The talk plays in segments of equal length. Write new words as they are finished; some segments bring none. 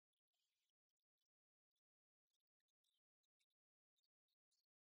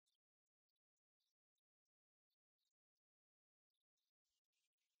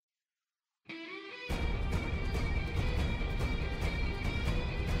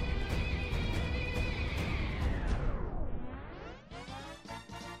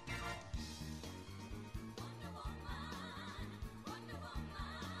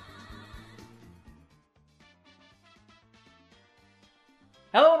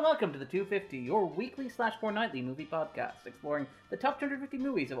Hello and welcome to the 250, your weekly / fortnightly movie podcast, exploring the top 250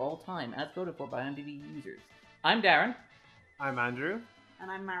 movies of all time as voted for by IMDb users. I'm Darren. I'm Andrew.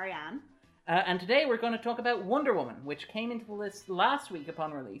 And I'm Marianne. And today we're going to talk about Wonder Woman, which came into the list last week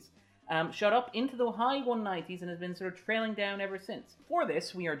upon release, shot up into the high 190s and has been sort of trailing down ever since. For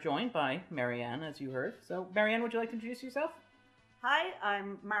this, we are joined by Marianne, as you heard. So, Marianne, would you like to introduce yourself? Hi,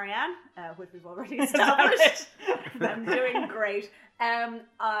 I'm Marianne, which we've already established. I'm doing great.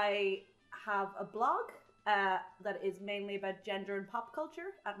 I have a blog that is mainly about gender and pop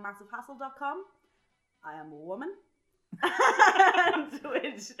culture at massivehassle.com. I am a woman,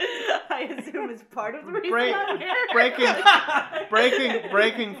 which I assume is part of the reason I'm here.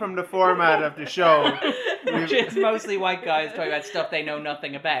 Breaking from the format of the show. Which is mostly white guys talking about stuff they know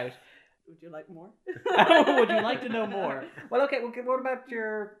nothing about. Would you like more? Would you like to know more? Well, okay. Well, what about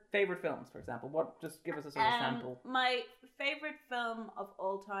your favorite films, for example? Just give us a sort of sample. My favorite film of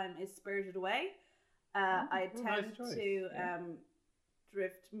all time is Spirited Away. I tend to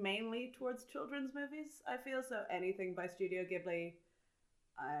drift mainly towards children's movies, I feel. So anything by Studio Ghibli,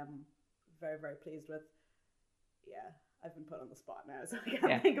 I am very, very pleased with. Yeah, I've been put on the spot now, so I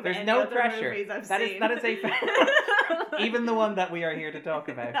can't think of any other movies I've seen. That is a even the one that we are here to talk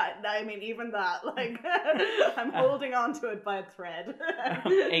about. I mean, even that, like, I'm holding on to it by a thread.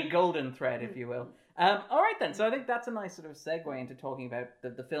 A golden thread, if you will. All right, then. So I think that's a nice sort of segue into talking about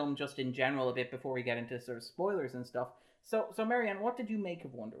the film just in general a bit before we get into sort of spoilers and stuff. So Marianne, what did you make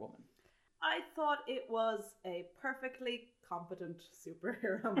of Wonder Woman? I thought it was a perfectly competent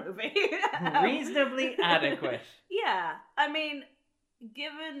superhero movie. Reasonably adequate. Yeah. I mean,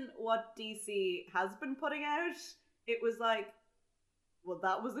 given what DC has been putting out, it was like, well,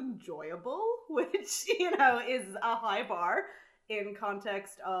 that was enjoyable, which, you know, is a high bar in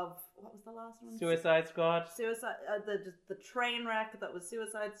context of, what was the last one? Suicide Squad. The train wreck that was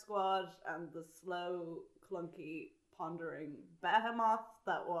Suicide Squad, and the slow, clunky, pondering behemoth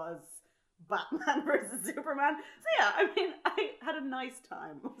that was Batman versus Superman. So yeah, I mean, I had a nice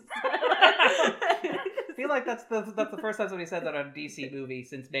time. I feel like that's the first time somebody said that on a DC movie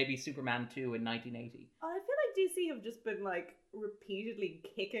since maybe Superman 2 in 1980. I feel like DC have just been like repeatedly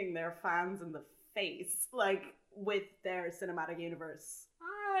kicking their fans in the face, like with their cinematic universe.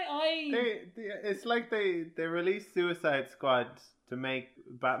 It's like they released Suicide Squad to make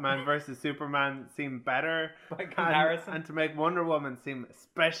Batman versus Superman seem better by comparison, and to make Wonder Woman seem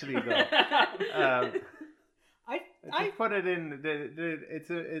especially good. I put it in.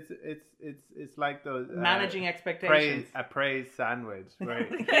 It's like those managing expectations. A praise sandwich, right?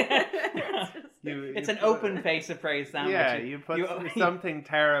 It's an open face of praise sandwich. Yeah, you put something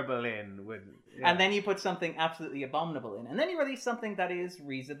terrible in with. Yeah. And then you put something absolutely abominable in. And then you release something that is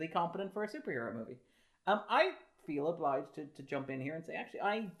reasonably competent for a superhero movie. I feel obliged to jump in here and say, actually,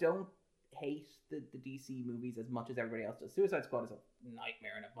 I don't hate the DC movies as much as everybody else does. Suicide Squad is a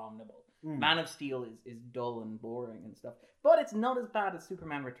nightmare and abominable. Man of Steel is dull and boring and stuff. But it's not as bad as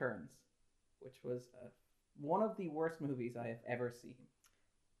Superman Returns, which was one of the worst movies I have ever seen.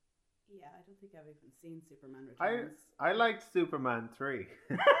 Yeah, I don't think I've even seen Superman Returns. I liked Superman 3.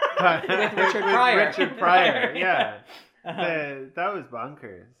 With Richard Pryor. Richard Pryor, yeah. That was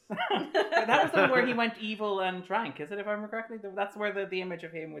bonkers. That was the one where he went evil and drank, is it, if I remember correctly? That's where the image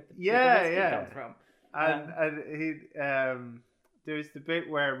of him with the whiskey comes from. And he there's the bit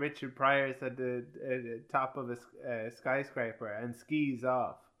where Richard Pryor's at the top of a skyscraper and skis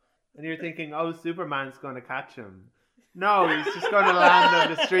off. And you're thinking, oh, Superman's going to catch him. No, he's just going to land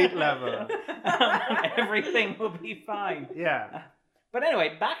on the street level. Everything will be fine. Yeah. But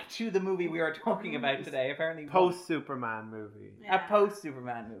anyway, back to the movie we are talking about today. Apparently, post-Superman movie. A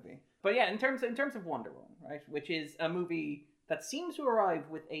post-Superman movie. But yeah, in terms of Wonder Woman, right, which is a movie that seems to arrive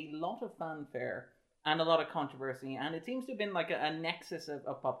with a lot of fanfare and a lot of controversy, and it seems to have been like a nexus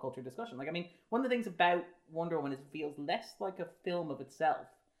of pop culture discussion. Like, I mean, one of the things about Wonder Woman is it feels less like a film of itself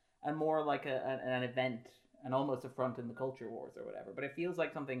and more like an event, and almost a front in the culture wars or whatever. But it feels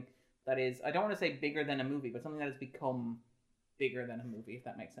like something that is, I don't want to say bigger than a movie, but something that has become bigger than a movie, if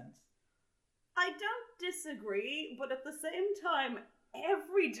that makes sense. I don't disagree, but at the same time,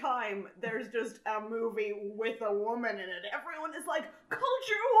 every time there's just a movie with a woman in it, everyone is like,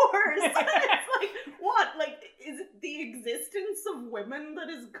 culture wars! It's like, what? Like, is it the existence of women that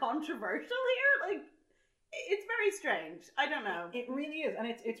is controversial here? Like, it's very strange. I don't know. It really is, and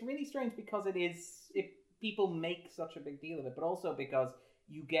it's really strange because people make such a big deal of it, but also because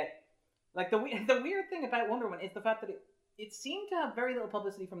you get, like, the weird thing about Wonder Woman is the fact that it seemed to have very little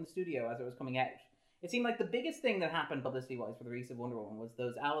publicity from the studio as it was coming out. It seemed like the biggest thing that happened publicity-wise for the release of Wonder Woman was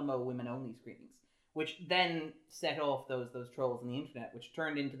those Alamo women-only screenings. which then set off those trolls on the internet, which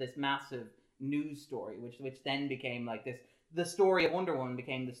turned into this massive news story, which then became like this. The story of Wonder Woman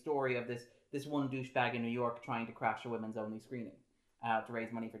became the story of this one douchebag in New York trying to crash a women's only screening to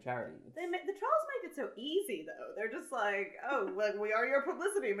raise money for charity. The trolls make it so easy, though. They're just like, oh, well, we are your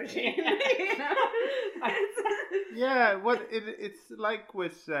publicity machine. Yeah, what it's like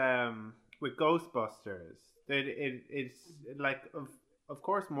with Ghostbusters. It's like of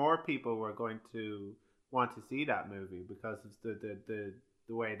course more people were going to want to see that movie because of the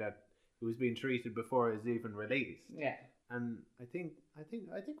way that it was being treated before it was even released. Yeah. And I think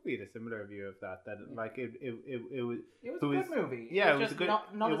we had a similar view of that. Like it was a good movie. Yeah, it was good.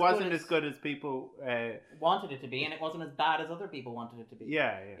 Not it wasn't as good as people wanted it to be, and it wasn't as bad as other people wanted it to be.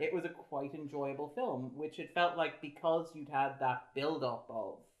 Yeah. It was a quite enjoyable film, which it felt like because you'd had that build up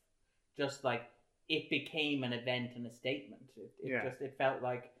of just like it became an event and a statement. It felt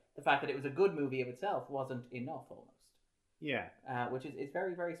like the fact that it was a good movie of itself wasn't enough almost. Yeah. Which is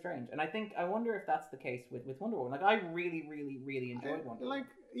very, very strange. And I wonder if that's the case with Wonder Woman. Like, I really, really, really enjoyed Wonder Woman. Like,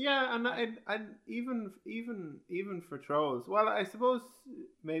 yeah, and I even for trolls, well, I suppose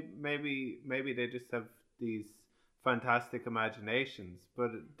maybe they just have these fantastic imaginations.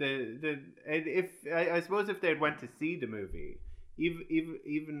 But I suppose if they'd went to see the movie,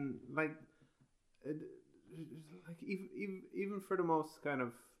 even for the most kind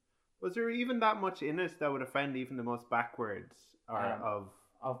of, was there even that much in it that would offend even the most backwards of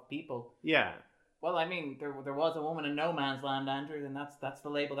people? Yeah. Well, I mean, there was a woman in no man's land, Andrew, and that's the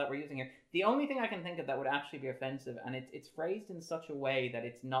label that we're using here. The only thing I can think of that would actually be offensive, and it's phrased in such a way that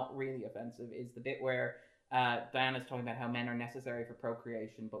it's not really offensive, is the bit where Diana's talking about how men are necessary for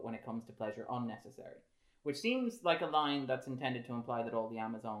procreation, but when it comes to pleasure, unnecessary. Which seems like a line that's intended to imply that all the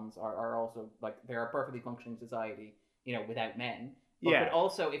Amazons are also, like, they're a perfectly functioning society, without men. But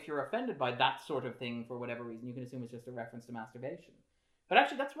also, if you're offended by that sort of thing for whatever reason, you can assume it's just a reference to masturbation. But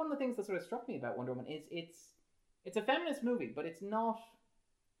actually, that's one of the things that sort of struck me about Wonder Woman is it's a feminist movie, but it's not.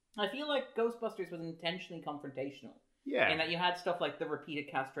 I feel like Ghostbusters was intentionally confrontational. Yeah. In that you had stuff like the repeated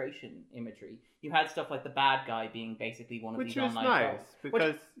castration imagery. You had stuff like the bad guy being basically one of these online trolls. Which was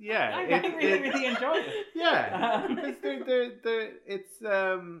nice, because, I really enjoyed it. Yeah. Because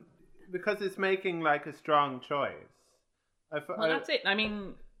because it's making, like, a strong choice. That's it. I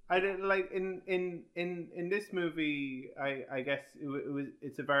mean, I didn't like in this movie. I guess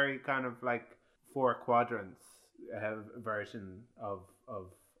it's a very kind of like 4 quadrants version of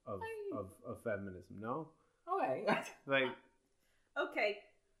feminism. No. Okay. Like. Okay.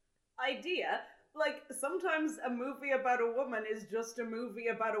 Idea. Like, sometimes a movie about a woman is just a movie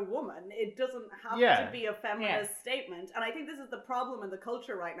about a woman. It doesn't have to be a feminist statement. And I think this is the problem in the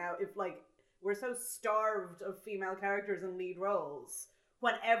culture right now. If, like, we're so starved of female characters in lead roles,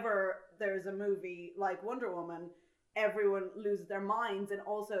 whenever there's a movie like Wonder Woman, everyone loses their minds. And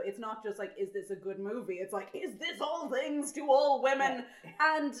also, it's not just like, is this a good movie? It's like, is this all things to all women?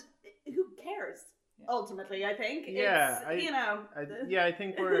 Yeah. And who cares? Ultimately, I think. I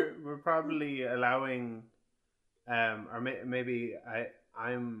think we're probably allowing, or maybe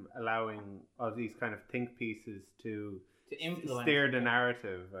I'm allowing all these kind of think pieces to influence, steer the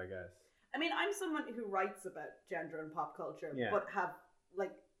narrative, I guess. I mean, I'm someone who writes about gender and pop culture, but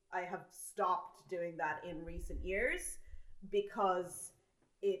I have stopped doing that in recent years because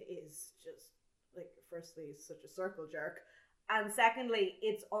it is just, like, firstly, such a circle jerk. And secondly,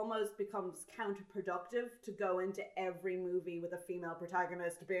 it's almost becomes counterproductive to go into every movie with a female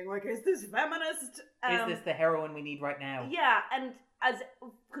protagonist being like, is this feminist? Is this the heroine we need right now? Yeah, and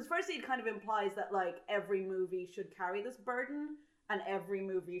because firstly it kind of implies that, like, every movie should carry this burden and every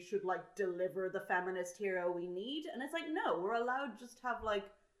movie should, like, deliver the feminist hero we need. And it's like, no, we're allowed just to have, like,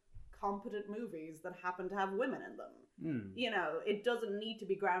 competent movies that happen to have women in them. It doesn't need to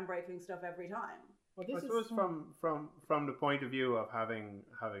be groundbreaking stuff every time. Well, I suppose from the point of view of having,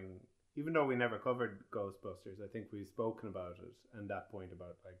 even though we never covered Ghostbusters, I think we've spoken about it and that point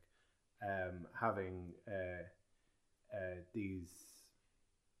about, like, having these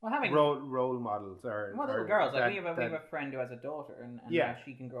role models or little girls. Like, we have a friend who has a daughter, and now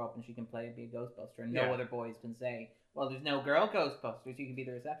she can grow up and she can be a Ghostbuster, and no other boys can say, well, there's no girl Ghostbusters. You can be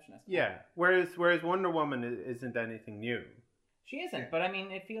the receptionist. Yeah. Whereas Wonder Woman isn't anything new. She isn't, but I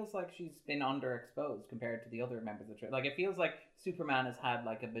mean, it feels like she's been underexposed compared to the other members of the tribe. Like, it feels like Superman has had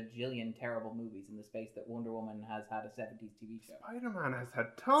like a bajillion terrible movies in the space that Wonder Woman has had a 70s TV show. Spider-Man has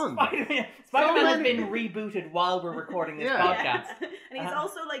had tons. Spider-Man has been rebooted while we're recording this podcast. And he's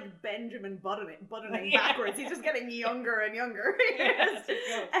also like Benjamin buttoning backwards. He's just getting younger and younger.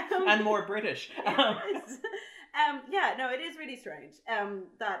 And more British. It is really strange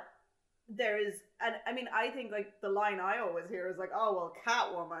that there is, and I mean, I think like the line I always hear is like, oh well,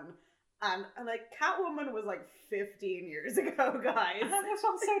 Catwoman, and like Catwoman was like 15 years ago, guys. That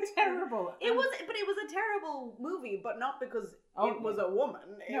sounds so terrible. It was a terrible movie, but not because it was a woman.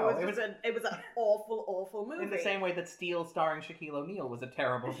 It was an awful movie. In the same way that Steel starring Shaquille O'Neal was a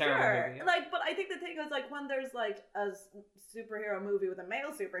terrible movie. Yeah. Like, but I think the thing is like when there's like a superhero movie with a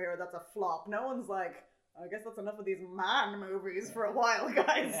male superhero that's a flop, no one's like, I guess that's enough of these man movies for a while,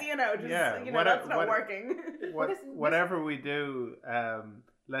 guys. Yeah. You know, that's not working. Whatever we do,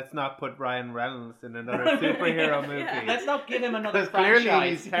 let's not put Ryan Reynolds in another superhero movie. Yeah. Let's not give him another franchise. franchise. Clearly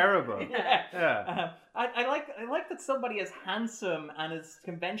he's terrible. Yeah. I like that somebody as handsome and as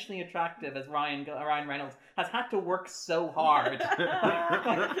conventionally attractive as Ryan Reynolds has had to work so hard.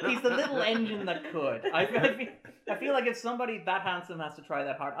 He's the little engine that could. I feel like if somebody that handsome has to try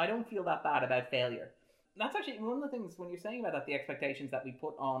that hard, I don't feel that bad about failure. That's actually one of the things when you're saying about that, the expectations that we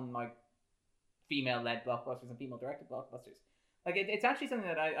put on like female-led blockbusters and female-directed blockbusters. Like it's actually something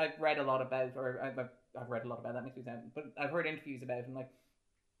that I've read a lot about, or I've read a lot about. That makes me sound, but I've heard interviews about, and like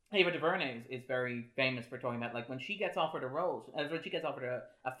Ava DuVernay is very famous for talking about like when she gets offered a role, when she gets offered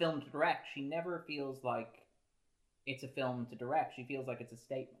a film to direct, she never feels like it's a film to direct. She feels like it's a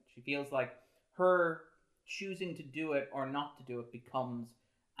statement. She feels like her choosing to do it or not to do it becomes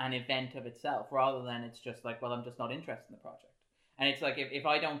an event of itself, rather than it's just like, well, I'm just not interested in the project. And it's like if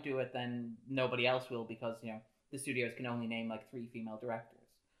I don't do it, then nobody else will, because the studios can only name like 3 female directors.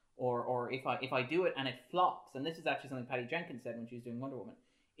 Or if I do it and it flops, and this is actually something Patty Jenkins said when she was doing Wonder Woman,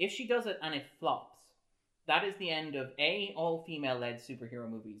 if she does it and it flops, that is the end of A, all female-led superhero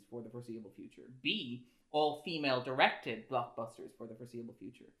movies for the foreseeable future, B, all female-directed blockbusters for the foreseeable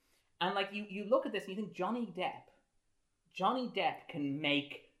future. And like you look at this and you think Johnny Depp can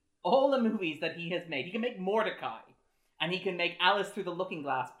make all the movies that he has made. He can make Mordecai, and he can make Alice Through the Looking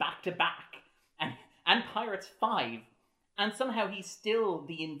Glass back to back, and Pirates 5, and somehow he's still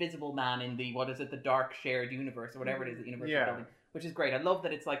the Invisible Man in the, the Dark Shared Universe, or whatever it is, the universe we're building, which is great. I love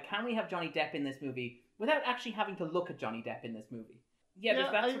that it's like, can we have Johnny Depp in this movie without actually having to look at Johnny Depp in this movie? Yeah,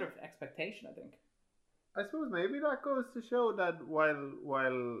 there's that sort of expectation, I think. I suppose maybe that goes to show that while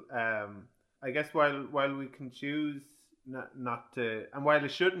we can choose not to, and while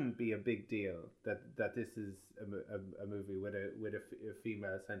it shouldn't be a big deal that this is a movie with a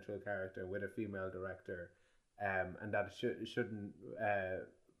female central character, with a female director, and that it shouldn't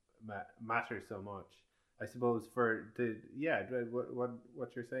matter so much. I suppose for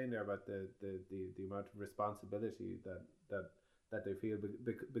what you're saying there about the amount of responsibility that they feel,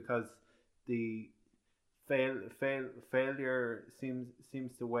 because the failure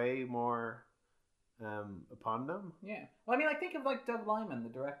seems to weigh more upon them. Yeah. Well, I mean, think of like Doug Liman, the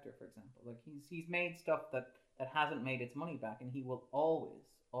director, for example. Like he's made stuff that hasn't made its money back, and he will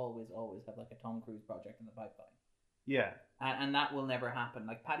always have like a Tom Cruise project in the pipeline. Yeah. And that will never happen.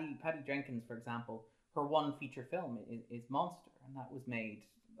 Like Patty Jenkins, for example, her one feature film is Monster, and that was made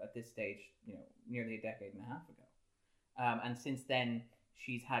at this stage, nearly a decade and a half ago. And since then,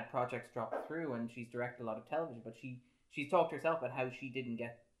 she's had projects drop through, and she's directed a lot of television. But she's talked herself about how she didn't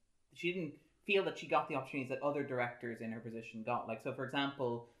feel that she got the opportunities that other directors in her position got. Like, so for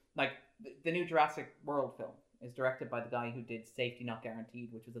example, like the new Jurassic World film is directed by the guy who did Safety Not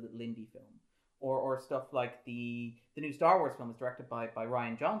Guaranteed, which was a little indie film. Or stuff like the new Star Wars film is directed by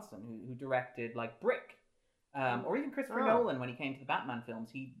Rian Johnson, who directed like Brick. Or even Christopher Nolan, when he came to the Batman films,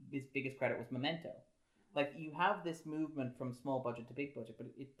 his biggest credit was Memento. Like, you have this movement from small budget to big budget, but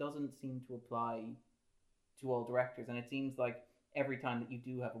it doesn't seem to apply to all directors. And it seems like every time that you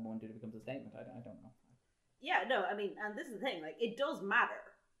do have a woman do it, becomes a statement. I don't know. Yeah, no, I mean, and this is the thing, like, it does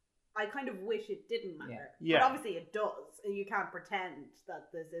matter. I kind of wish it didn't matter. Yeah. But obviously it does. And you can't pretend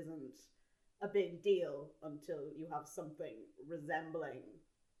that this isn't a big deal until you have something resembling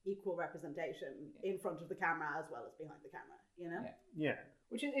equal representation in front of the camera as well as behind the camera, Yeah.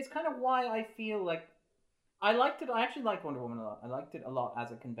 Which is kind of why I feel like I liked it. I actually liked Wonder Woman a lot. I liked it a lot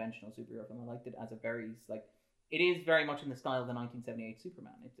as a conventional superhero film. I liked it as a very, like, it is very much in the style of the 1978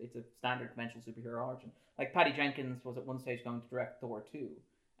 Superman. It's a standard conventional superhero origin. Like, Patty Jenkins was at one stage going to direct Thor 2,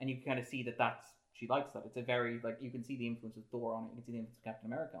 and you can kind of see she likes that. It's a very, like, you can see the influence of Thor on it. You can see the influence of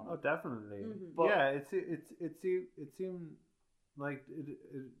Captain America on it. Oh, definitely. Mm-hmm. But yeah, it seemed like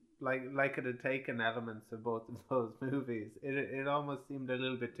it had taken elements of both of those movies. It almost seemed a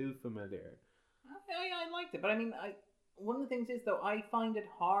little bit too familiar. I liked it, but I mean, one of the things is though, I find it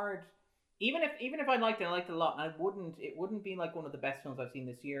hard. Even if I liked it a lot, and it wouldn't be like one of the best films I've seen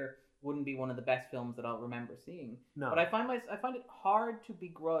this year. Wouldn't be one of the best films that I'll remember seeing. No. But I find it hard to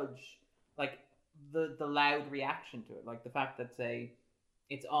begrudge like the loud reaction to it, like the fact that, say,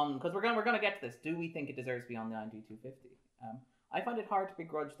 it's on, because we're gonna get to this. Do we think it deserves to be on the IMDb 250? I find it hard to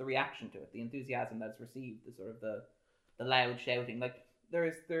begrudge the reaction to it, the enthusiasm that's received, the sort of the loud shouting. Like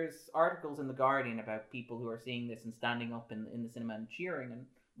there's articles in the Guardian about people who are seeing this and standing up in the cinema and cheering. And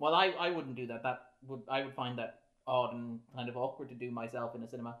while I wouldn't do that, I would find that odd and kind of awkward to do myself in a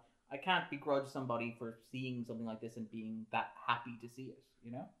cinema. I can't begrudge somebody for seeing something like this and being that happy to see it.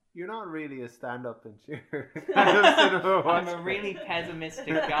 You know. You're not really a stand-up and cheer. I'm a really pessimistic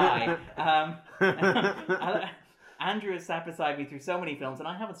guy. Andrew has sat beside me through so many films, and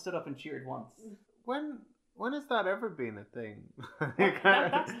I haven't stood up and cheered once. When has that ever been a thing?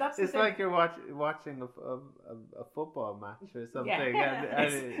 That's it's the like you're watching a football match or something. Yeah.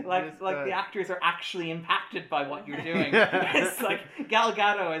 And like the actors are actually impacted by what you're doing. It's like Gal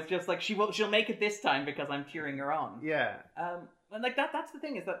Gadot is just like she'll make it this time because I'm cheering her on. Yeah. And like that's the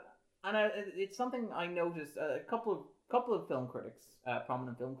thing is that, and it's something I noticed. A couple of film critics,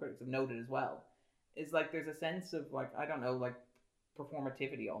 prominent film critics, have noted as well. Is like there's a sense of like, I don't know, like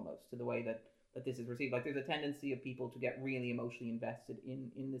performativity almost to the way that this is received. Like there's a tendency of people to get really emotionally invested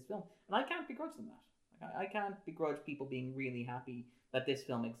in this film, and I can't begrudge them that. Like, I can't begrudge people being really happy that this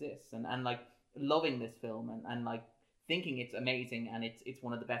film exists and like loving this film and like thinking it's amazing and it's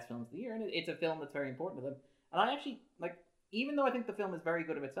one of the best films of the year, and it's a film that's very important to them. And I actually like, even though I think the film is very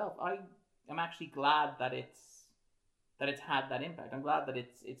good of itself, I am actually glad that it's had that impact. I'm glad that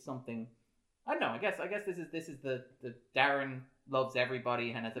it's something. I don't know. I guess this is the Darren loves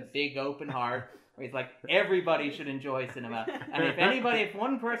everybody and has a big open heart where he's like, everybody should enjoy cinema, and if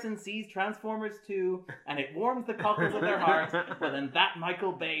one person sees Transformers 2 and it warms the cockles of their heart, well then that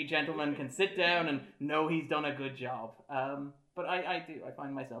Michael Bay gentleman can sit down and know he's done a good job. But I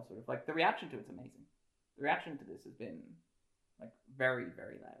find myself sort of like, the reaction to it's amazing. The reaction to this has been like very,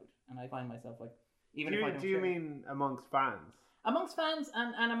 very loud, and I find myself like, even if I don't. Do you mean amongst fans? Amongst fans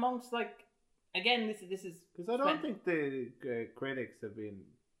and amongst like. Again, this is because I don't think the critics have been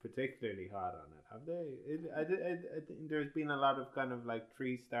particularly hot on it, have they? I think there's been a lot of kind of like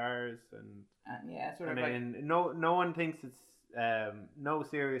 3 stars and yeah, sort of like no one thinks it's no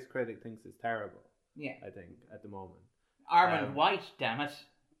serious critic thinks it's terrible. Yeah, I think at the moment. Armand White, damn it.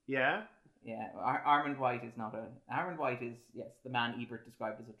 Yeah. Yeah, Armand White is not a. Armand White is the man Ebert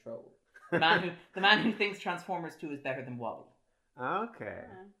described as a troll. The man who thinks Transformers 2 is better than WALL-E. Okay.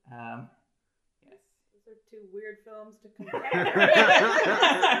 Those are 2 weird films to compare.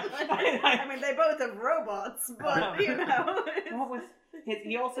 I mean, they both have robots, but you know.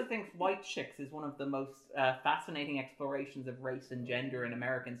 He also thinks White Chicks is one of the most fascinating explorations of race and gender in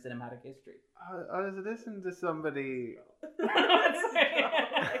American cinematic history. I was listening to somebody.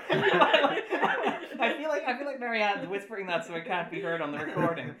 I feel like Marianne's whispering that so it can't be heard on the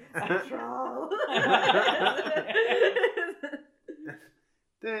recording.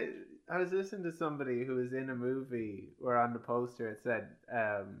 I was listening to somebody who was in a movie where on the poster it said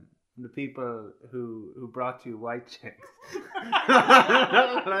the people who brought you White Chicks.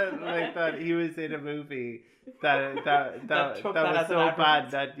 like that he was in a movie that was so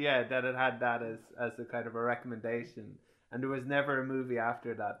bad that it had that as a kind of a recommendation. And there was never a movie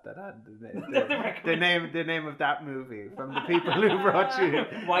after that had the name of that movie from the people who brought you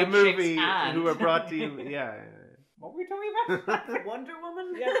White the movie Chicks who were brought to you. Yeah. What were we talking about? Wonder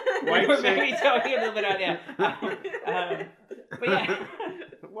Woman? Yeah. We were maybe talking a little bit about but yeah.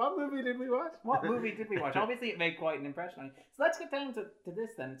 What movie did we watch? Obviously it made quite an impression on you. So let's get down to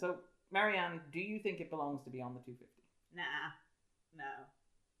this then. So Marianne, do you think it belongs to be on the 250? Nah. No.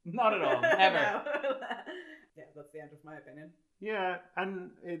 Not at all. Never. No. Yeah, that's the end of my opinion. Yeah,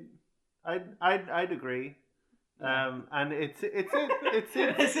 and I'd agree. And it's going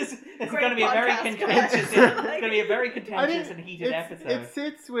to be a very contentious. It's going to be a very contentious and heated episode. It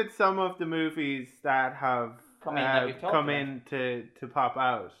sits with some of the movies that have come in to pop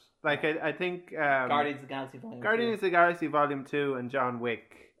out. Like I think Guardians of the Galaxy Volume 2. Guardians of the Galaxy Volume 2 and John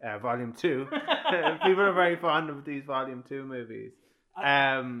Wick Volume 2. People are very fond of these Volume 2 movies.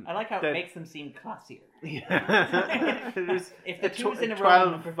 I like how it makes them seem classier. Yeah. If the two's in a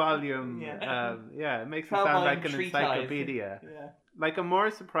 12 volume, it makes it sound like an encyclopedia. Yeah. Like, I'm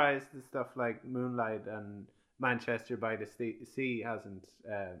more surprised that stuff like Moonlight and Manchester by the Sea hasn't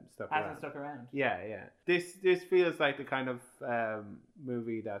stuck around. Yeah. This feels like the kind of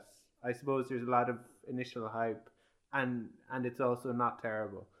movie that's, I suppose there's a lot of initial hype, and it's also not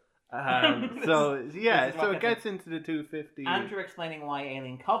terrible. So it gets into the 250. Andrew explaining why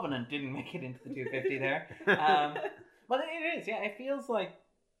Alien Covenant didn't make it into the 250 there. But it is, it feels like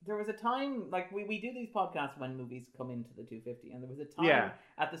there was a time, like we do these podcasts when movies come into the 250, and there was a time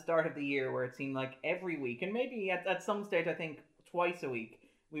at the start of the year where it seemed like every week, and maybe at some stage I think twice a week,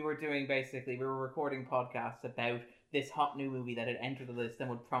 we were recording podcasts about this hot new movie that had entered the list and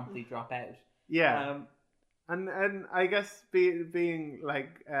would promptly drop out. Yeah. And I guess being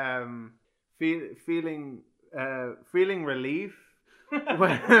like feeling relief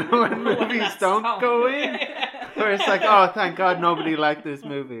when movies don't go in, where it's like, oh, thank God nobody liked this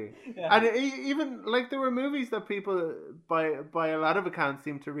movie. Yeah. And even like there were movies that people by a lot of accounts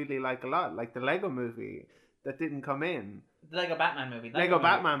seem to really like a lot, like the Lego movie that didn't come in. The Lego Batman movie.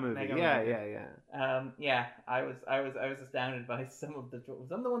 Batman movie. Lego Yeah, movie. Yeah. I was astounded by some of the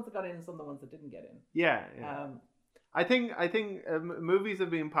ones that got in, and some of the ones that didn't get in. Yeah. I think movies have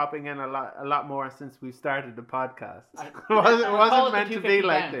been popping in a lot more since we started the podcast. It wasn't meant to be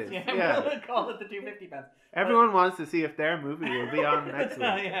like this. Yeah. We'll call it the 250 pounds. Everyone wants to see if their movie will be on next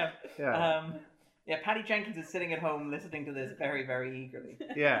week. Yeah. Patty Jenkins is sitting at home listening to this very, very eagerly.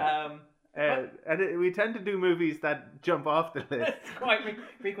 Yeah. We tend to do movies that jump off the list quite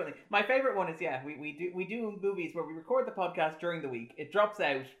frequently. My favorite one is we do movies where we record the podcast during the week. It drops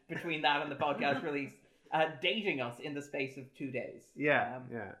out between that and the podcast release. Dating us in the space of 2 days. Yeah.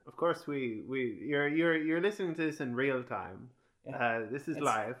 Of course, you're listening to this in real time. Yeah. This is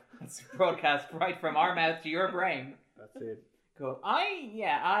live. It's broadcast right from our mouth to your brain. That's it. Cool.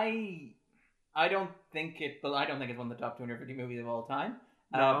 I don't think it's one of the top 250 movies of all time.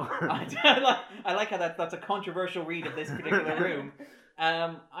 No. I like how that's a controversial read of this particular room.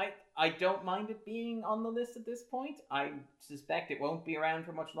 I don't mind it being on the list at this point. I suspect it won't be around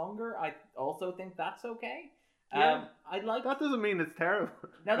for much longer. I also think that's okay. Yeah. That doesn't mean it's terrible.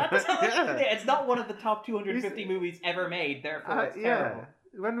 No, that doesn't It's not one of the top 250 movies ever made, therefore it's terrible.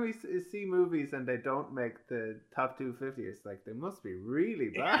 When we see movies and they don't make the top 250, it's like they must be really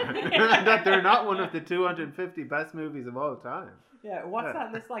bad. That they're not one of the 250 best movies of all time. Yeah, what's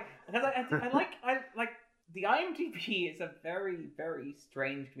that list like? Because I like the IMDb is a very, very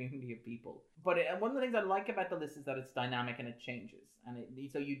strange community of people. But one of the things I like about the list is that it's dynamic and it changes, and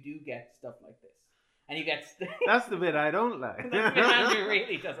so you do get stuff like this, and you get. That's the bit I don't like. That's the bit Andrew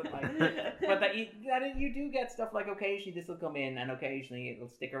really doesn't like. But that you do get stuff like occasionally this will come in, and occasionally it'll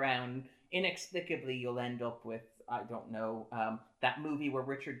stick around. Inexplicably, you'll end up with that movie where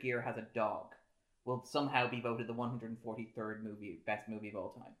Richard Gere has a dog will somehow be voted the 143rd best movie of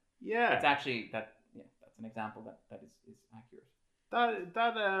all time. Yeah, it's actually that. That's an example that is accurate.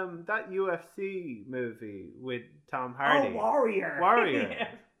 That UFC movie with Tom Hardy. Oh, Warrior.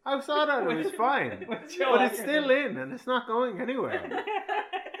 Yeah. I saw that it was fine, but it's still in and it's not going anywhere.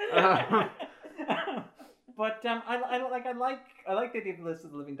 But I like the idea of the list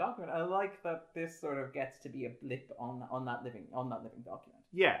of the living document. I like that this sort of gets to be a blip on that living document.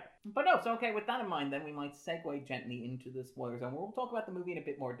 Yeah. But no, so okay, with that in mind, then we might segue gently into the spoiler zone, where we'll talk about the movie in a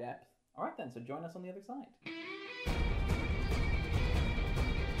bit more depth. All right, then. So join us on the other side.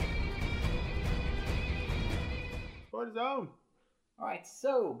 Spoiler zone. All right,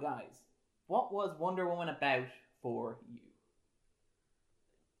 so guys, what was Wonder Woman about for you?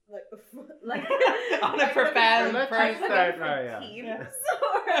 Like on a profound first start,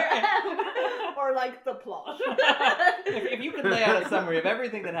 or like the plot. if you could lay out a summary of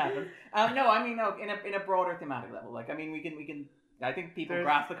everything that happened. In a broader thematic level. Like, I mean, we can. I think people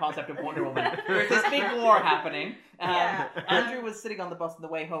grasp the concept of Wonder Woman. There's this big war happening. Andrew was sitting on the bus on the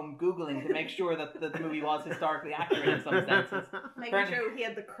way home Googling to make sure that the movie was historically accurate in some senses. Making sure he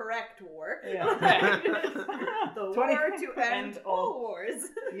had the correct war. Yeah. The war to end all wars.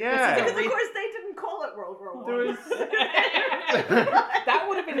 Yeah. Because of course they didn't call it World War I. That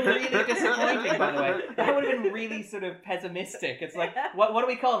would have been really disappointing, by the way. That would have been really sort of pessimistic. It's like, what are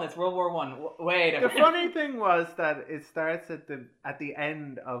we calling this? World War I? Wait a minute. The funny thing was that it starts at the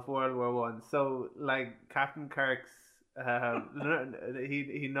end of World War I. So like Captain Kirk's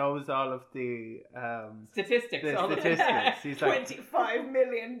he knows all of the statistics. He's 25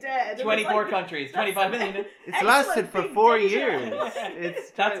 million dead. 24 countries. 25 million. It's lasted for 4 years.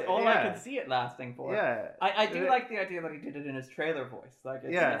 That's all I can see it lasting for. Yeah. I do like the idea that he did it in his trailer voice. Like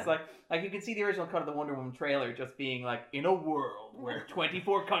it's like you can see the original cut of the Wonder Woman trailer just being like, in a world where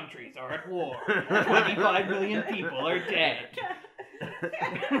 24 countries are at war, 25 million people are dead.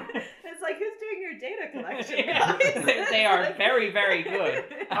 It's like, who's doing your data collection? Yeah. They are very, very good.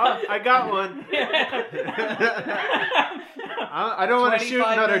 Oh, I got one. I don't want to shoot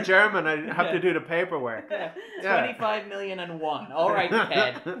another German. I have to do the paperwork. Yeah. 25 million and one. All right,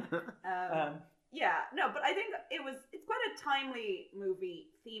 Ted. But I think it's quite a timely movie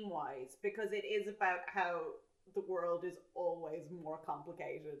theme-wise, because it is about how the world is always more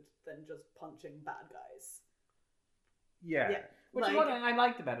complicated than just punching bad guys. Yeah. Which is what I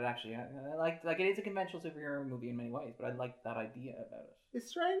liked about it, actually. I liked, like, it is a conventional superhero movie in many ways, but I liked that idea about it. It's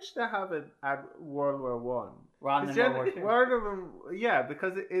strange to have it at World War One. Rather than World War II. Yeah,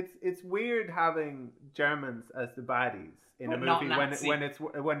 because it's weird having Germans as the baddies in a movie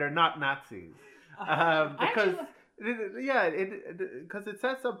when they're not Nazis. Because because it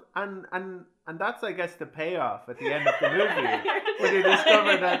sets up and that's, I guess, the payoff at the end of the movie when you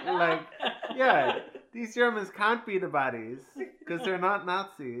discover that these Germans can't be the baddies because they're not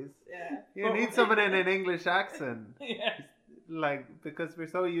Nazis. Yeah. You need someone in an English accent. Yeah. Because we're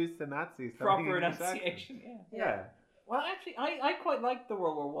so used to Nazis. Proper enunciation, yeah. Well, actually, I quite liked the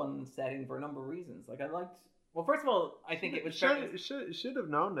World War One setting for a number of reasons. Like, I liked... Well, first of all, I think it was... Should have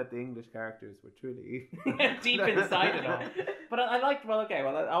known that the English characters were truly deep inside it all. But I liked... Well, okay,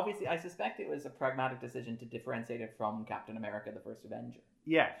 obviously, I suspect it was a pragmatic decision to differentiate it from Captain America, the First Avenger.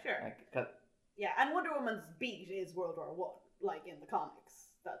 Yeah. Sure. Yeah, and Wonder Woman's beat is World War One, like in the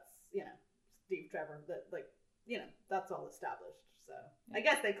comics. That's, Steve Trevor, that's all established. So I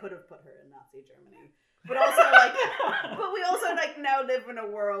guess they could have put her in Nazi Germany. But also, but we also, now live in a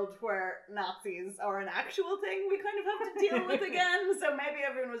world where Nazis are an actual thing we kind of have to deal with again. So maybe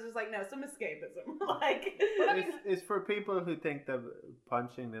everyone was just like, no, some escapism. It's for people who think that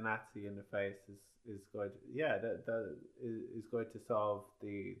punching the Nazi in the face is going to, that is going to solve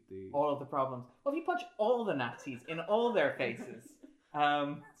the all of the problems. Well, if you punch all the Nazis in all their faces,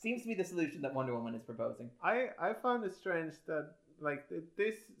 seems to be the solution that Wonder Woman is proposing. I found it strange that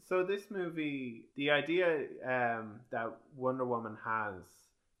this movie, the idea that Wonder Woman has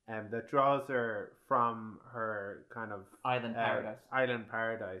that draws her from her kind of island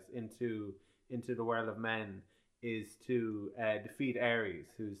paradise into the world of men is to defeat Ares,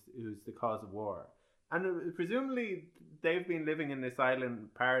 who's the cause of war. And presumably they've been living in this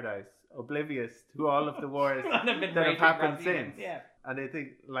island paradise, oblivious to all of the wars that have happened since. Yeah. And they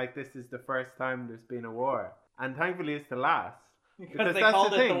think this is the first time there's been a war, and thankfully it's the last. Because they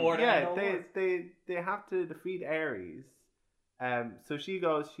called it the war. Yeah, they have to defeat Ares. So she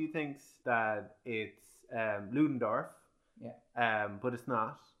thinks that it's Ludendorff. Yeah. But it's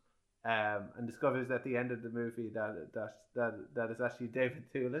not. And discovers at the end of the movie that is actually David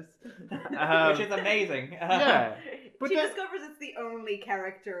Thewlis. Which is amazing. Yeah. But she discovers it's the only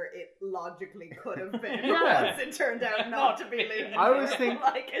character it logically could have been. Once it turned out not to be Ludendorff. I was thinking...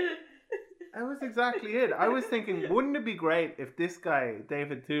 That was exactly it. I was thinking, wouldn't it be great if this guy,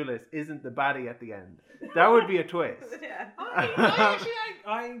 David Thewlis, isn't the baddie at the end? That would be a twist. Yeah.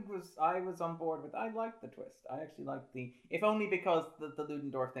 I was on board with. I liked the twist. I actually liked if only because the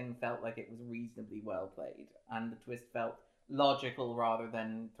Ludendorff thing felt like it was reasonably well played, and the twist felt logical rather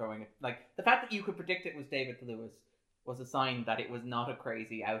than throwing it. Like the fact that you could predict it was David Thewlis was a sign that it was not a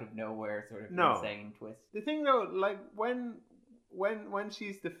crazy out of nowhere sort of insane twist. The thing though, when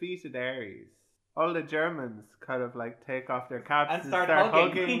she's defeated Ares, all the Germans kind of take off their caps and start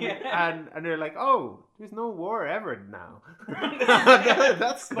hugging. and they're like, oh, there's no war ever now.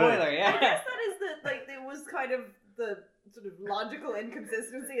 That's spoiler, yeah. I guess that is it was kind of the sort of logical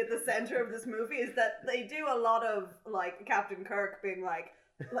inconsistency at the center of this movie is that they do a lot of Captain Kirk being like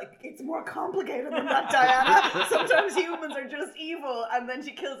it's more complicated than that, Diana. Sometimes humans are just evil, and then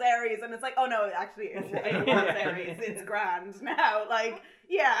she kills Ares, and it's like, oh no, actually, it was Ares. It's grand now.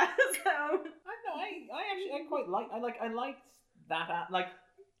 Yeah. So I quite I liked that.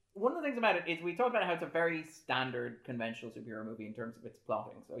 One of the things about it is we talked about how it's a very standard conventional superhero movie in terms of its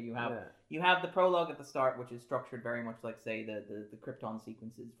plotting. So you have the prologue at the start, which is structured very much like, say, the Krypton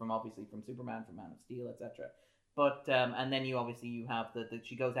sequences from Superman, from Man of Steel, etc. But and then you have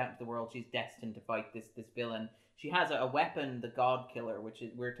she goes out into the world. She's destined to fight this villain. She has a weapon, the God Killer, which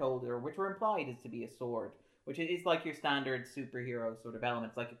we're implied is to be a sword, which is like your standard superhero sort of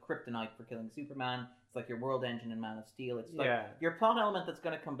element. It's like a kryptonite for killing Superman. It's like your world engine in Man of Steel. It's like your plot element that's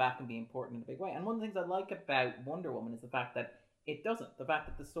going to come back and be important in a big way. And one of the things I like about Wonder Woman is the fact that it doesn't. The fact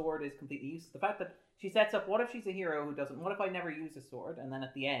that the sword is completely useless. The fact that she sets up, what if she's a hero who doesn't? What if I never use a sword? And then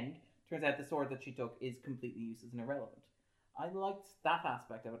at the end, turns out the sword that she took is completely useless and irrelevant. I liked that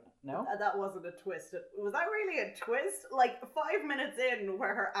aspect of it. No? That wasn't a twist. Was that really a twist? 5 minutes in,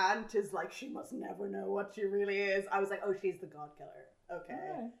 where her aunt is like, she must never know what she really is. I was like, oh, she's the God Killer.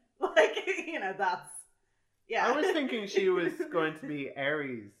 Okay. Yeah. That's... Yeah. I was thinking she was going to be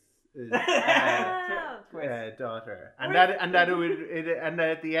Ares' daughter, and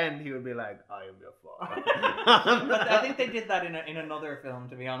at the end he would be like, I am your father. But I think they did that in another film,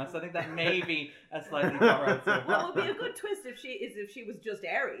 to be honest. I think that may be a slightly borrowed. What would be a good twist if she was just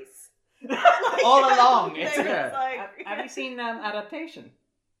Ares all along? Have you seen Adaptation?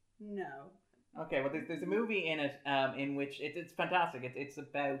 No. Okay, well, there's a movie in it in which it's fantastic. It's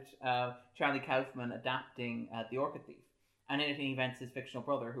about Charlie Kaufman adapting The Orchid Thief, and in it he invents his fictional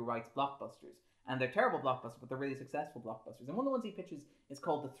brother who writes blockbusters, and they're terrible blockbusters, but they're really successful blockbusters. And one of the ones he pitches is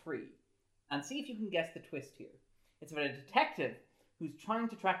called The Three, and see if you can guess the twist here. It's about a detective who's trying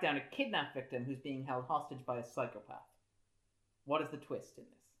to track down a kidnap victim who's being held hostage by a psychopath. What is the twist in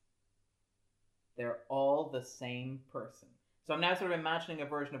this? They're all the same person. So I'm now sort of imagining a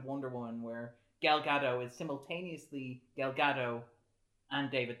version of Wonder Woman where Gal Gadot is simultaneously Gal Gadot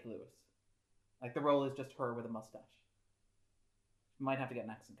and David Lewis. Like the role is just her with a mustache. You might have to get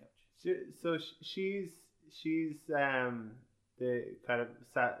an accent coach. So she's the kind of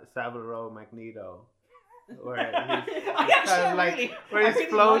Savile Row Magneto, where he's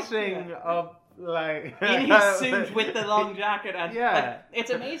floating up like in his suit with the long jacket, and it's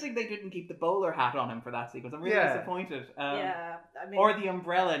amazing they didn't keep the bowler hat on him for that sequence. I'm really disappointed. I mean, or the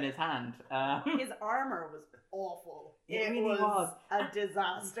umbrella in his hand. His armor was awful. It really was a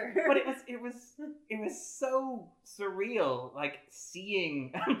disaster. But it was so surreal, like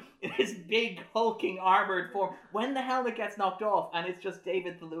seeing his big hulking armored form when the helmet gets knocked off and it's just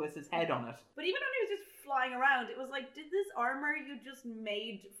David Lewis's head on it. But even when he was just flying around, it was like, did this armor you just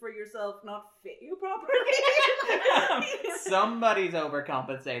made for yourself not fit you properly? Somebody's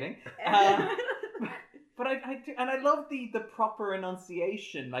overcompensating. But I love the proper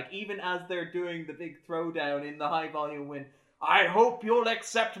enunciation, like even as they're doing the big throwdown in the high volume win. I hope you'll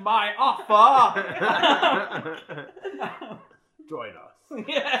accept my offer. Join us.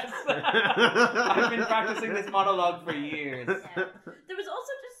 Yes. I've been practicing this monologue for years. Yeah. There was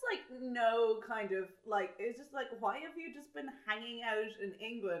also just like no kind of like, it's just like, why have you just been hanging out in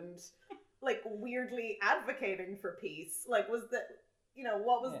England, like weirdly advocating for peace? Like, was the,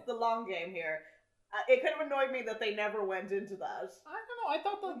 what was the long game here? It kind of annoyed me that they never went into that. I don't know. I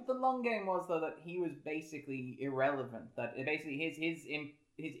thought the long game was though that he was basically irrelevant. That basically his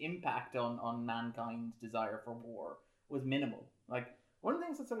impact on mankind's desire for war was minimal. Like one of the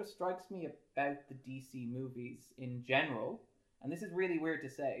things that sort of strikes me about the DC movies in general, and this is really weird to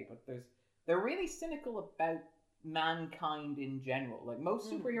say, but they're really cynical about mankind in general. Like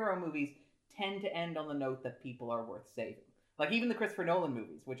most superhero movies tend to end on the note that people are worth saving. Like even the Christopher Nolan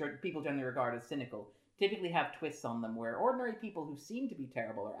movies, which are people generally regard as cynical, typically have twists on them where ordinary people who seem to be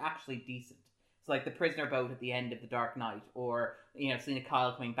terrible are actually decent. It's like the prisoner boat at the end of The Dark Knight, or Selena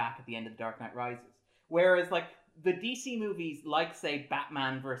Kyle coming back at the end of The Dark Knight Rises. Whereas like the DC movies, like say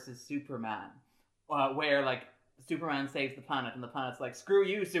Batman versus Superman, where like Superman saves the planet and the planet's like screw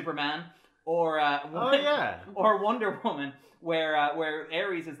you, Superman, or or Wonder Woman, where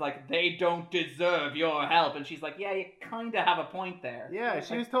Ares is like, they don't deserve your help, and she's like, yeah, you kind of have a point there. Yeah,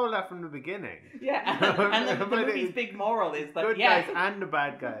 she was told that from the beginning. Yeah, and the movie's big moral is that good guys and the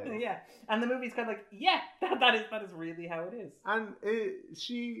bad guys. Yeah, and the movie's kind of like, yeah, that is really how it is. And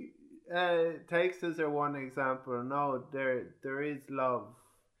she takes as her one example, no, there is love,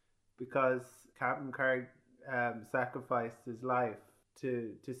 because Captain Kirk sacrificed his life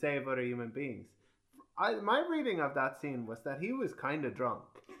to save other human beings. My reading of that scene was that he was kind of drunk.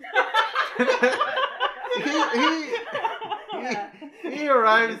 he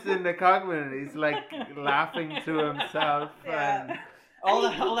arrives in the cockpit and he's like laughing to himself. Yeah.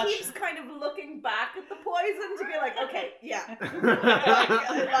 And he keeps kind of looking back at the poison to be like, okay, yeah.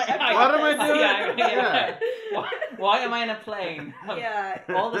 What am I doing? Yeah. Why am I in a plane? Yeah.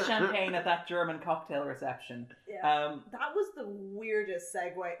 All the champagne at that German cocktail reception. Yeah. That was the weirdest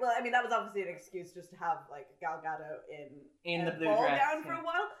segue. Well, I mean, that was obviously an excuse just to have like Gal Gadot in the blue ball dress gown for a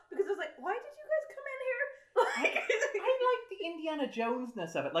while, because I was like, why did you guys come in here? I like the Indiana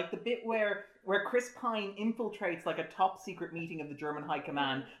Jones-ness of it, like the bit where Chris Pine infiltrates like a top secret meeting of the German High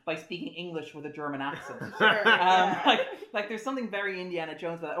Command by speaking English with a German accent. Sure, like there's something very Indiana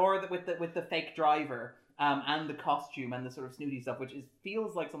Jones about that, or with the fake driver and the costume and the sort of snooty stuff, which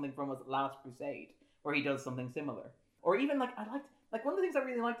feels like something from Last Crusade, where he does something similar. Or even like one of the things I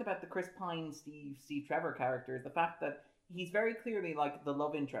really liked about the Chris Pine Steve Trevor character is the fact that he's very clearly like the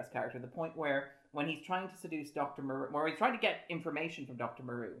love interest character. The point where when he's trying to seduce Dr. Moreau, or he's trying to get information from Dr.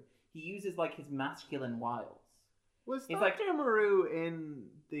 Moreau, he uses like his masculine wiles. Was Dr. Moreau in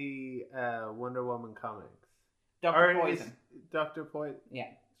the Wonder Woman comics? Dr. Poison. Dr. Poison.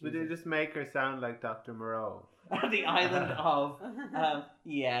 Yeah. Would they just make her sound like Dr. Moreau? The island of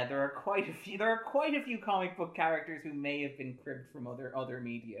there are quite a few comic book characters who may have been cribbed from other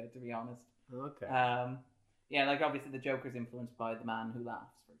media, to be honest. Okay. Like obviously the Joker's influenced by The Man Who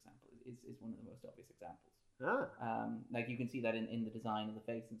Laughs, for example, is one of the most obvious examples. Like you can see that in the design of the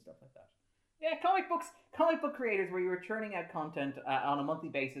face and stuff like that. Yeah, comic book creators where you were churning out content on a monthly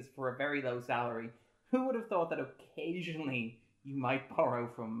basis for a very low salary. Who would have thought that occasionally you might borrow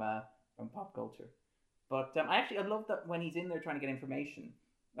from pop culture? But I love that when he's in there trying to get information,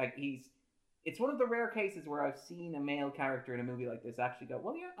 like it's one of the rare cases where I've seen a male character in a movie like this actually go,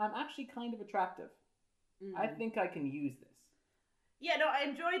 well, yeah, I'm actually kind of attractive. I think I can use this. Yeah, no, I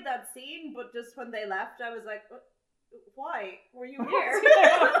enjoyed that scene, but just when they left, I was like, why were you here?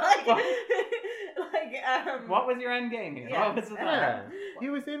 What was your end game here? Yeah. What was the plan? He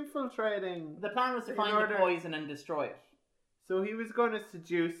was infiltrating. The plan was to find the poison and destroy it. So he was going to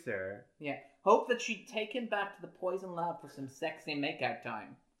seduce her. Yeah. Hope that she'd take him back to the poison lab for some sexy makeout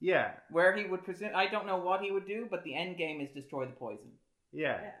time. Yeah. Where he would presume, I don't know what he would do, but the end game is destroy the poison.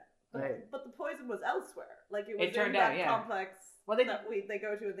 Yeah. But the poison was elsewhere. Like it was turned in out, that complex that they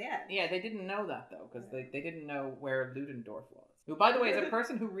go to in the end. Yeah, they didn't know that though, because they didn't know where Ludendorff was. Who, by the way, is a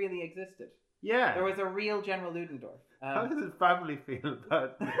person who really existed. Yeah. There was a real General Ludendorff. How does his family feel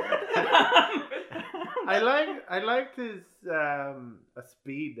about I liked his a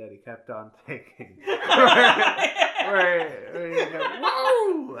speed that he kept on taking. where he kept,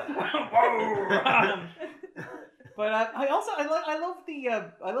 whoa! Whoa! But I love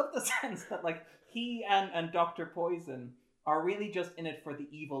the sense that like he and Dr. Poison are really just in it for the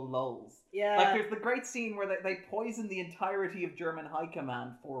evil lulz. Yeah. Like there's the great scene where they poison the entirety of German high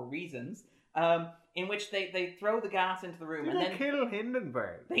command for reasons. In which they throw the gas into the room and then kill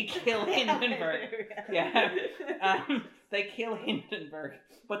Hindenburg. They kill Hindenburg. Yeah. They kill Hindenburg,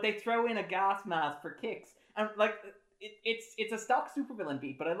 but they throw in a gas mask for kicks. And like it's a stock supervillain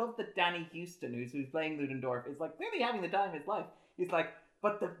beat, but I love that Danny Houston, who's playing Ludendorff, is like clearly having the time of his life. He's like,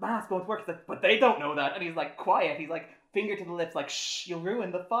 but the mask won't work. He's like, but they don't know that. And he's like quiet. He's like finger to the lips, like shh, you'll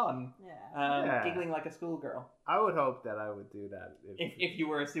ruin the fun. Yeah. Giggling like a schoolgirl. I would hope that I would do that If you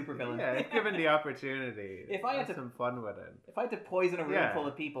were a supervillain. Yeah, if given the opportunity. If I had have some fun with it. If I had to poison a room full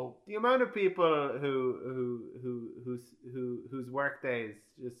of people. The amount of people whose work days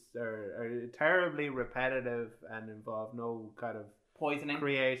just are terribly repetitive and involve no kind of poisoning,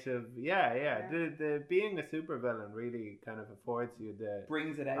 creative. Yeah. The being a supervillain really kind of affords you the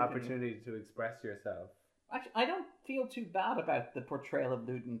brings it out opportunity to express yourself. Actually, I don't feel too bad about the portrayal of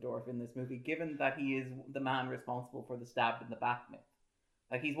Ludendorff in this movie, given that he is the man responsible for the stab in the back myth.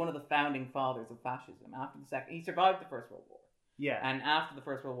 Like, he's one of the founding fathers of fascism. He survived the First World War. Yeah. And after the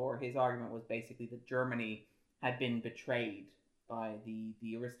First World War, his argument was basically that Germany had been betrayed by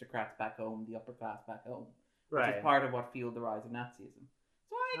the aristocrats back home, the upper class back home, which is part of what fueled the rise of Nazism.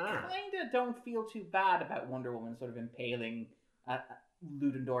 So I kind of don't feel too bad about Wonder Woman sort of impaling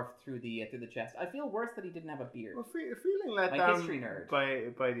Ludendorff through the chest. I feel worse that he didn't have a beard. Well, feeling let down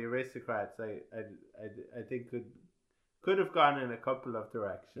by the aristocrats, I think could have gone in a couple of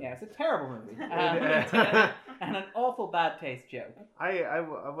directions. Yeah, it's a terrible movie and an awful bad taste joke. I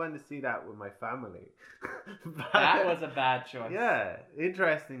want to see that with my family. That was a bad choice. Yeah,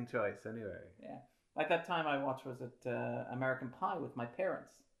 interesting choice. Anyway. Yeah, like that time I watched was it American Pie with my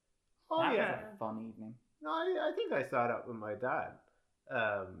parents. Oh, that yeah, was a fun evening. No, I think I saw that with my dad.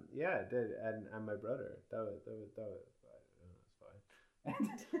 Yeah, I did, and my brother. That was fine.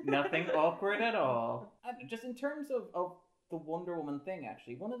 Nothing awkward at all. And just in terms of the Wonder Woman thing,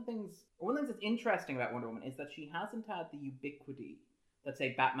 actually, one of the things that's interesting about Wonder Woman is that she hasn't had the ubiquity that,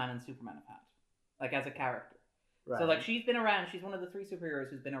 say, Batman and Superman have had, like as a character. Right. So, like, she's been around. She's one of the three superheroes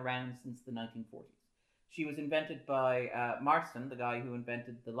who's been around since the 1940s. She was invented by Marston, the guy who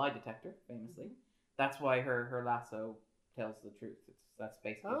invented the lie detector, famously. That's why her lasso tells the truth. That's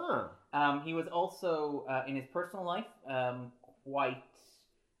basically. He was also in his personal life quite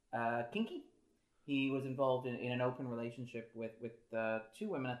kinky. He was involved in an open relationship with two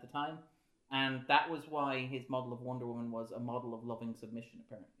women at the time, and that was why his model of Wonder Woman was a model of loving submission,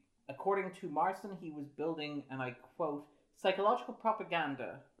 apparently. According to Marston, he was building, and I quote, psychological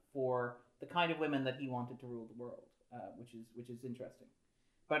propaganda for the kind of women that he wanted to rule the world, which is interesting.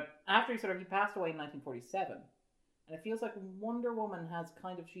 But after he passed away in 1947. And it feels like Wonder Woman has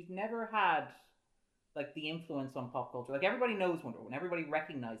she's never had, like, the influence on pop culture. Like, everybody knows Wonder Woman. Everybody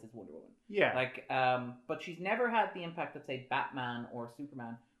recognizes Wonder Woman. Yeah. Like, but she's never had the impact that, say, Batman or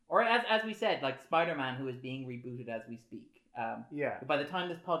Superman. Or, as we said, like, Spider-Man, who is being rebooted as we speak. Yeah. By the time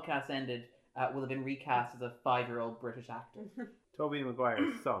this podcast ended, will have been recast as a 5-year-old British actor. Tobey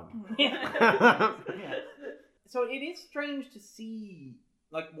Maguire's son. Yeah. So it is strange to see,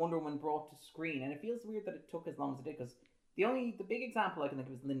 like, Wonder Woman brought to screen, and it feels weird that it took as long as it did, because the big example I can think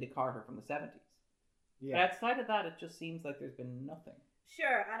of is Linda Carter from the 70s. Yeah. But outside of that, it just seems like there's been nothing.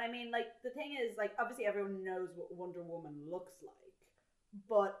 Sure, and I mean, like, the thing is, like, obviously everyone knows what Wonder Woman looks like,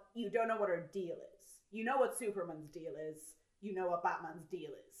 but you don't know what her deal is. You know what Superman's deal is. You know what Batman's deal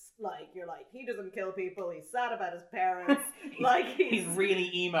is. Like, you're like, he doesn't kill people. He's sad about his parents. Like, he's really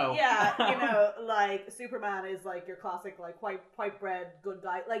emo. Yeah, you know, like, Superman is like your classic, like, white bread good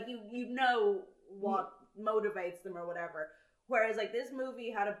guy. Like, you know what motivates them or whatever. Whereas, like, this movie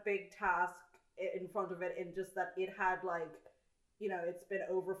had a big task in front of it in just that it had, like, you know, it's been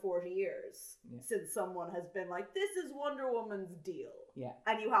over 40 years since someone has been like, this is Wonder Woman's deal. Yeah.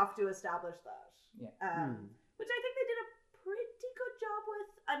 And you have to establish that. Yeah. Which I think they did a pretty good job with.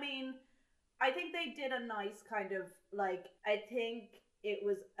 I mean, I think they did a nice kind of, like, I think it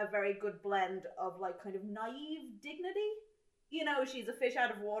was a very good blend of, like, kind of naive dignity. You know, she's a fish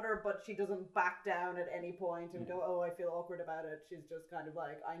out of water, but she doesn't back down at any point and go, oh, I feel awkward about it. She's just kind of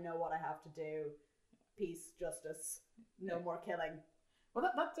like, I know what I have to do. Peace, justice, no more killing. Well,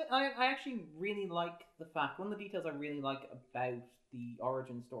 that's it. I actually really like the fact, one of the details I really like about the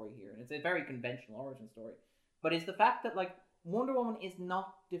origin story here, and it's a very conventional origin story, but is the fact that, like, Wonder Woman is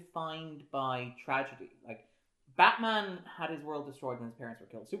not defined by tragedy. Like, Batman had his world destroyed when his parents were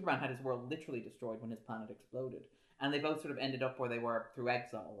killed. Superman had his world literally destroyed when his planet exploded. And they both sort of ended up where they were through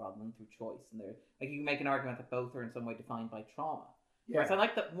exile rather than through choice. And they're, like, you can make an argument that both are in some way defined by trauma. Yeah. Whereas I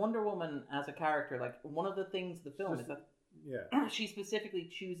like that Wonder Woman as a character, like, one of the things of the film is that she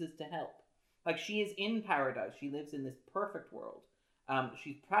specifically chooses to help. Like, she is in paradise. She lives in this perfect world.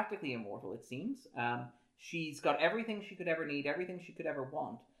 She's practically immortal, it seems. She's got everything she could ever need, everything she could ever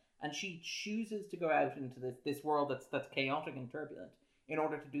want. And she chooses to go out into this world that's chaotic and turbulent in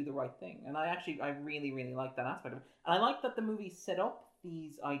order to do the right thing. And I really, really like that aspect of it. And I like that the movie set up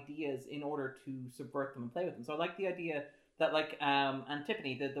these ideas in order to subvert them and play with them. So I like the idea that, like,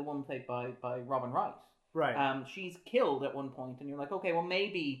 Antigone, the one played by Robin Wright, right? She's killed at one point, and you're like, okay, well,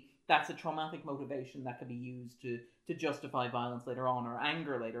 maybe that's a traumatic motivation that could be used to justify violence later on, or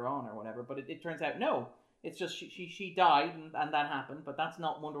anger later on, or whatever. But it turns out, no, it's just she died, and that happened, but that's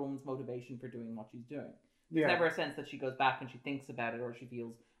not Wonder Woman's motivation for doing what she's doing. There's never a sense that she goes back and she thinks about it, or she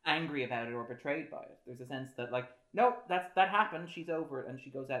feels angry about it, or betrayed by it. There's a sense that, like, no, that happened, she's over it, and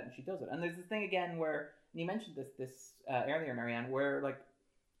she goes out and she does it. And there's this thing again where, and you mentioned this earlier, Marianne, where, like,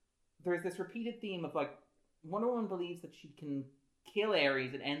 there's this repeated theme of, like, Wonder Woman believes that she can kill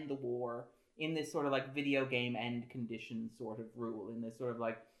Ares and end the war in this sort of, like, video game end condition sort of rule, in this sort of,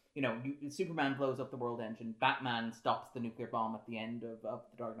 like, you know, Superman blows up the world engine, Batman stops the nuclear bomb at the end of The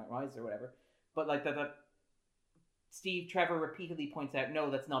Dark Knight Rises or whatever, but, like, that Steve Trevor repeatedly points out, no,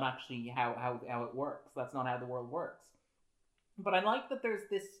 that's not actually how it works. That's not how the world works. But I like that there's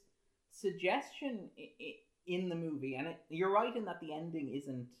this suggestion in the movie, and you're right in that the ending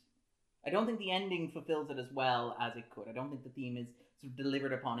isn't... I don't think the ending fulfills it as well as it could. I don't think the theme is sort of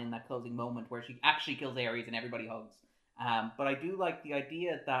delivered upon in that closing moment where she actually kills Ares and everybody hugs. But I do like the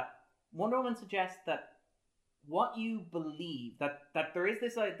idea that Wonder Woman suggests that what you believe, that there is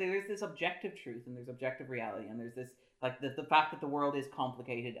this objective truth, and there's objective reality, and there's this, like, the fact that the world is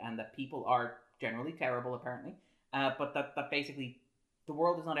complicated and that people are generally terrible, apparently, but that basically the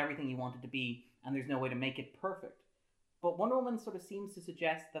world is not everything you want it to be, and there's no way to make it perfect. But Wonder Woman sort of seems to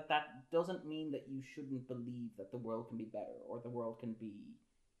suggest that doesn't mean that you shouldn't believe that the world can be better, or the world can be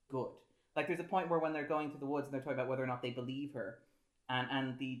good. Like, there's a point where when they're going through the woods and they're talking about whether or not they believe her,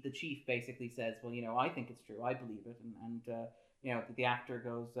 and the chief basically says, well, you know, I think it's true, I believe it, and you know, the actor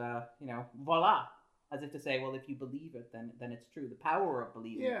goes, you know, voila, as if to say, well, if you believe it, then it's true. The power of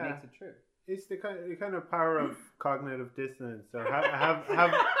believing it makes it true. It's the kind of power of cognitive dissonance, or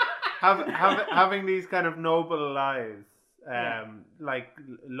having these kind of noble lives, like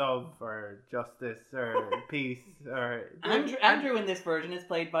love or justice or peace, or Andrew in this version is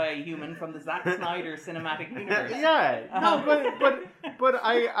played by a human from the Zack Snyder cinematic universe. But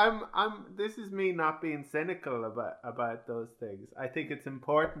I'm this is me not being cynical about those things. I think it's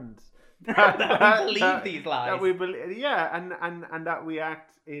important that we believe these lies. That we believe, and that we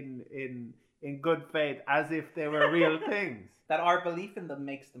act in good faith as if they were real things. That our belief in them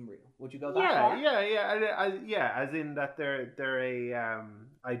makes them real. Would you go that far? Yeah. As in that they're a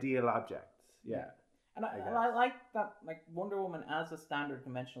ideal objects. Yeah. And I like that, like, Wonder Woman as a standard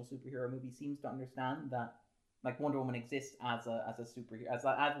conventional superhero movie seems to understand that, like, Wonder Woman exists as a superhero, as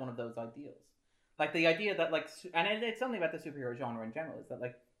one of those ideals. Like, the idea that, like, and it's something about the superhero genre in general, is that,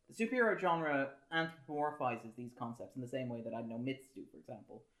 like, the superhero genre anthropomorphizes these concepts in the same way that, I know, myths do, for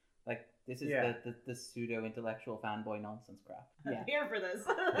example. Like, this is the pseudo-intellectual fanboy nonsense crap. Yeah. I'm here for this.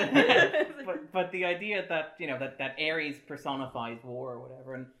 but the idea that, you know, that Ares personifies war or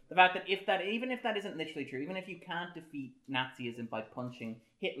whatever, and the fact that even if that isn't literally true, even if you can't defeat Nazism by punching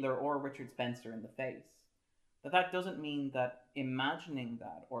Hitler or Richard Spencer in the face, that doesn't mean that imagining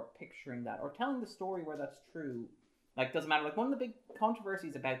that or picturing that or telling the story where that's true, like, doesn't matter. Like, one of the big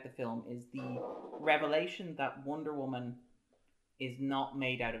controversies about the film is the revelation that Wonder Woman is not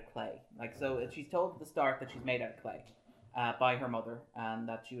made out of clay. Like, so she's told at the start that she's made out of clay by her mother, and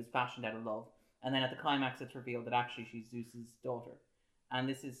that she was fashioned out of love. And then at the climax, it's revealed that actually she's Zeus's daughter. And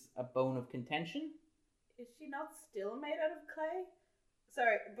this is a bone of contention. Is she not still made out of clay?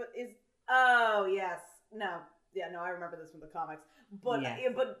 Sorry, but is... Oh, yes. No. Yeah, no, I remember this from the comics. But, Yes.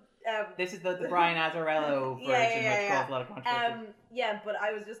 This is the the Brian Azzarello version, which caused a lot of controversy. Yeah, but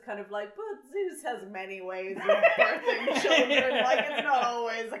I was just kind of like, but Zeus has many ways of birthing children. Like, it's not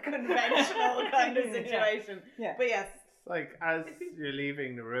always a conventional kind of situation. Yeah. But yes. It's like, as you're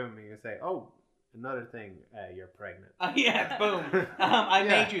leaving the room, you say, oh, another thing, you're pregnant. Yeah, boom. I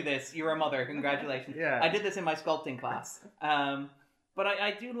made you this. You're a mother. Congratulations. Yeah. I did this in my sculpting class. But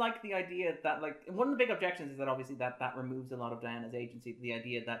I do like the idea that, like, one of the big objections is that obviously that removes a lot of Diana's agency. The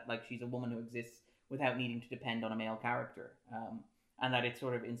idea that, like, she's a woman who exists without needing to depend on a male character. And that it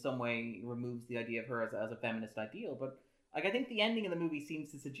sort of in some way removes the idea of her as a feminist ideal. But, like, I think the ending of the movie seems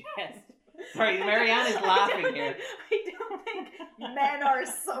to suggest... Sorry, Marianne is laughing here. I don't think men are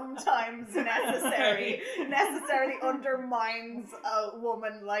sometimes necessarily undermines a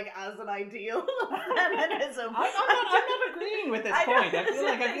woman, like, as an ideal of feminism. I'm not agreeing with this point.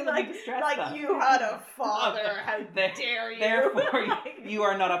 I feel like you stressed like that. you had a father, how dare you? Therefore, you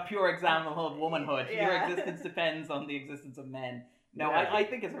are not a pure example of womanhood. Yeah. Your existence depends on the existence of men. No, Yeah. I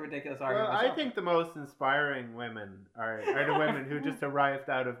think it's a ridiculous argument. Well, I think the most inspiring women are the women who just arrived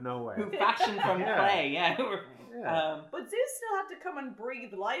out of nowhere. who fashioned from clay, yeah. Yeah. But Zeus still had to come and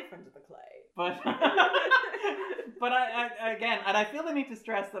breathe life into the clay. But I again, and I feel the need to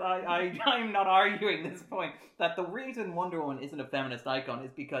stress that I'm not arguing this point, that the reason Wonder Woman isn't a feminist icon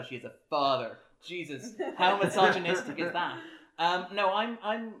is because she has a father. Jesus, how misogynistic is that? No,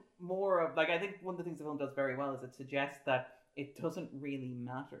 I'm more of, like, I think one of the things the film does very well is it suggests that it doesn't really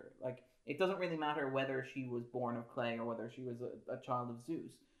matter. Like, it doesn't really matter whether she was born of clay or whether she was a child of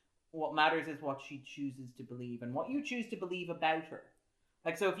Zeus. What matters is what she chooses to believe and what you choose to believe about her.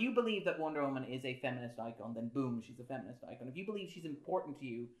 Like, so if you believe that Wonder Woman is a feminist icon, then boom, she's a feminist icon. If you believe she's important to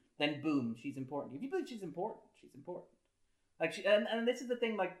you, then boom, she's important to you. If you believe she's important, she's important. Like, and this is the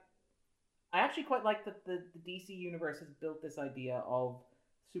thing, like, I actually quite like that the DC universe has built this idea of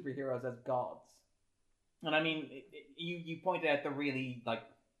superheroes as gods. And I mean, you pointed out the really, like,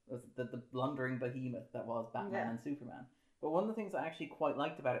 the blundering behemoth that was Batman and Superman. But one of the things I actually quite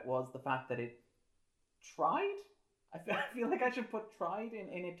liked about it was the fact that it tried. I feel like I should put tried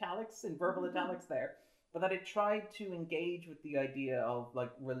in italics, in verbal italics there. But that it tried to engage with the idea of, like,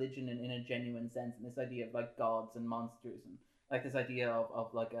 religion in a genuine sense. And this idea of, like, gods and monsters. And, like, this idea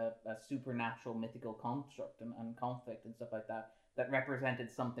of like, a supernatural mythical construct and conflict and stuff like that. That represented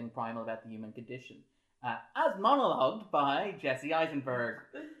something primal about the human condition. As monologued by Jesse Eisenberg.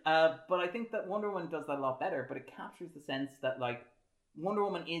 But I think that Wonder Woman does that a lot better, but it captures the sense that, like, Wonder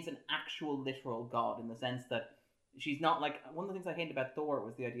Woman is an actual literal god, in the sense that she's not, like, one of the things I hated about Thor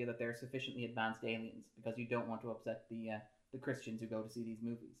was the idea that they're sufficiently advanced aliens, because you don't want to upset the Christians who go to see these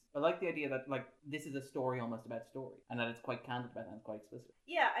movies. I like the idea that, like, this is a story almost about story, and that it's quite candid about it and it's quite explicit.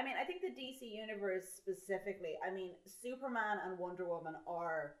 Yeah, I mean, I think the DC universe specifically, I mean, Superman and Wonder Woman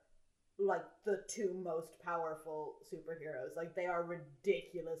are, like, the two most powerful superheroes. Like, they are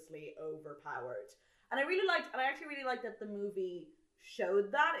ridiculously overpowered. And I actually really liked that the movie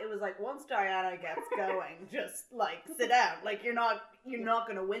showed that. It was like, once Diana gets going, just, like, sit down. Like, you're not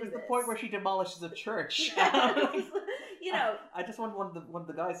gonna win There's this. the point where she demolishes a church. You know, I just want one of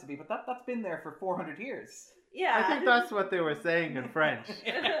the guys to be, but that's been there for 400 years. yeah. I think that's what they were saying in French.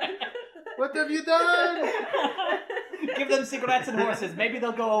 What have you done? Give them cigarettes and horses. Maybe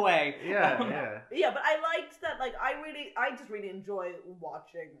they'll go away. Yeah. Yeah, but I liked that, like, I just really enjoy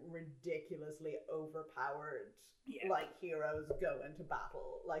watching ridiculously overpowered, like, heroes go into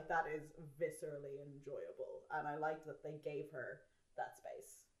battle. Like, that is viscerally enjoyable. And I liked that they gave her that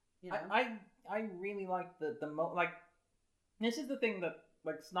space. You know? I really like like, this is the thing that,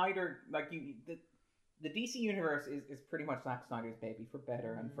 like, Snyder, like, the DC universe is pretty much Zack Snyder's baby, for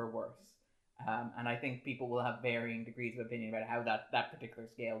better and for worse. And I think people will have varying degrees of opinion about how that particular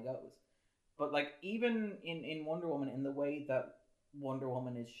scale goes. But, like, even in Wonder Woman, in the way that Wonder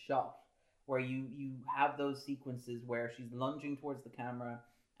Woman is shot, where you have those sequences where she's lunging towards the camera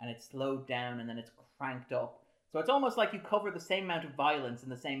and it's slowed down and then it's cranked up. So it's almost like you cover the same amount of violence in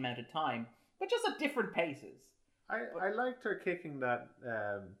the same amount of time, but just at different paces. I liked her kicking that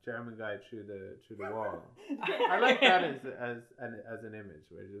German guy through the wall. I like that as an image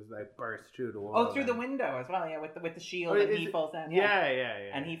where it just like bursts through the wall. Oh, through the window as well, yeah, with the shield, and he falls down. Yeah.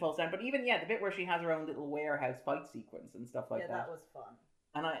 And he falls down. But even the bit where she has her own little warehouse fight sequence and stuff like that. Yeah, that was fun.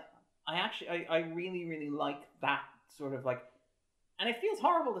 And I really, really like that sort of like, and it feels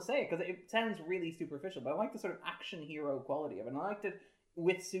horrible to say it because it sounds really superficial, but I like the sort of action hero quality of it. And I liked it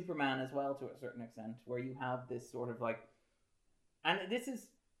with Superman as well to a certain extent, where you have this sort of like, and this is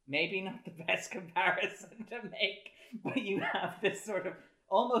maybe not the best comparison to make, but you have this sort of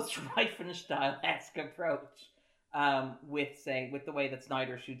almost Reifenstahl-esque approach with the way that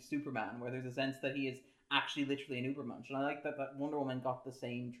Snyder shoots Superman, where there's a sense that he is actually literally an ubermensch. And I like that Wonder Woman got the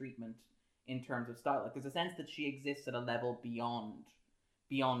same treatment in terms of style. Like, there's a sense that she exists at a level beyond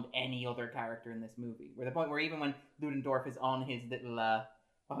any other character in this movie. Where the point where even when Ludendorff is on his little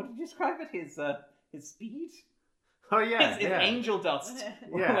how did you describe it? His speed? Oh yeah, his angel dust.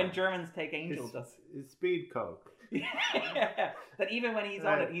 Yeah. When Germans take angel dust. His speed coke. Yeah. That even when he's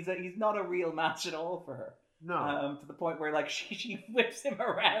on it, he's not a real match at all for her. No. To the point where like she whips him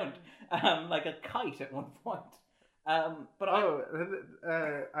around like a kite at one point. But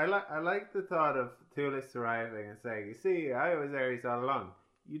I like the thought of Thulis arriving and saying, "You see, I was Ares all along.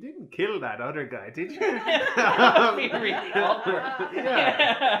 You didn't kill that other guy, did you?" That would be really awkward.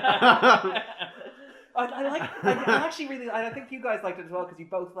 Yeah. I think you guys liked it as well because you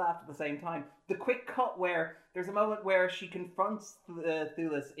both laughed at the same time. The quick cut where there's a moment where she confronts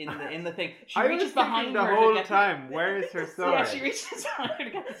Thulis in the thing. She reaches behind her the whole time. Where is her sword? Yeah, she reaches behind her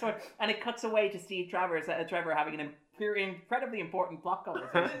to get the sword, and it cuts away to Steve Trevor having an incredibly important plot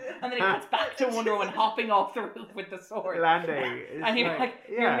conversation, and then it cuts back to Wonder Woman hopping off the roof with the sword, landing. And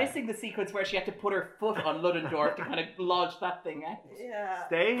you're missing the sequence where she had to put her foot on Ludendorff to kind of lodge that thing out. Yeah.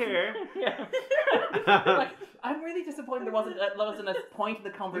 Stay here. Yeah. I'm really disappointed there wasn't a point in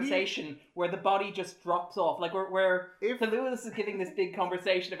the conversation where the body just drops off, like where Thulis is giving this big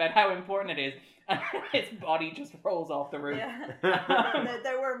conversation about how important it is, and his body just rolls off the roof. Yeah.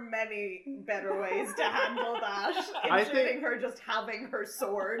 There were many better ways to handle that, including her just having her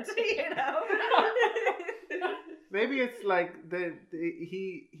sword, you know. Maybe it's like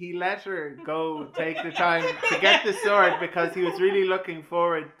he let her go take the time to get the sword because he was really looking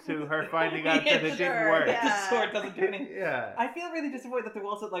forward to her finding out that it didn't work. Yeah. The sword doesn't do anything. Yeah. I feel really disappointed that there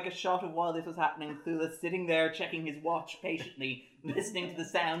wasn't like a shot of while this was happening, Thulis sitting there checking his watch patiently, listening to the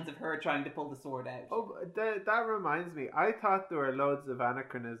sounds of her trying to pull the sword out. Oh, that reminds me. I thought there were loads of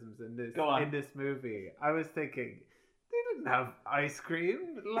anachronisms in this movie. I was thinking, they didn't have ice cream.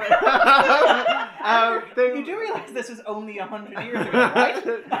 You do realize this was only 100 years ago, right?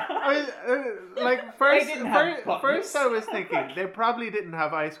 First I was thinking they probably didn't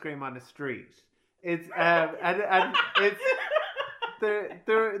have ice cream on the street. It's and it's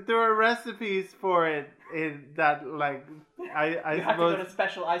there are recipes for it in that I you have suppose to go to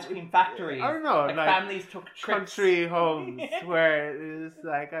special ice cream factories. I don't know, like families took trips. Country homes where it's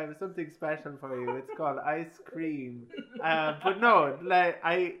like, I have something special for you. It's called ice cream. But no,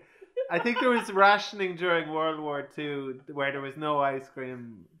 I think there was rationing during World War II where there was no ice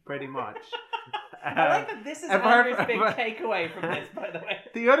cream, pretty much. I like that this is Andrew's big takeaway from this, by the way.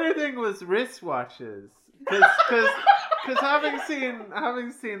 The other thing was wristwatches, because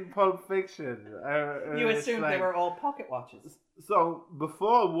having seen Pulp Fiction, you assumed they were all pocket watches. So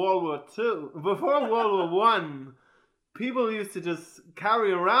before World War One, people used to just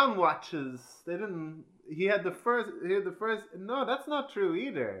carry around watches. They didn't. He had the first. No, that's not true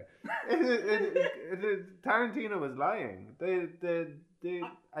either. Tarantino was lying. I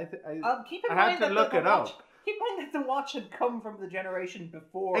had to look it up. Keep in mind that the watch had come from the generation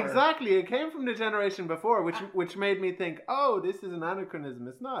before. Exactly, it came from the generation before, which made me think, oh, this is an anachronism.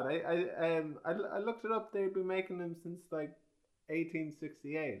 It's not. I looked it up. They've been making them since like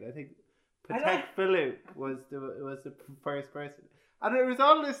 1868. I think Patek Philippe was the first person, and it was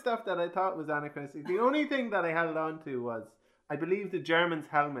all this stuff that I thought was anachronistic. The only thing that I held on to was, I believe the Germans'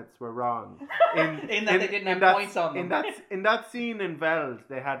 helmets were wrong. In that they didn't have points on them. In that scene in Veld,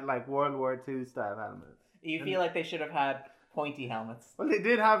 they had like World War II style helmets. You feel like they should have had pointy helmets. Well, they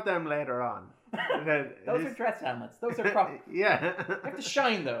did have them later on. Those are dress helmets. Those are proper. Yeah. You have to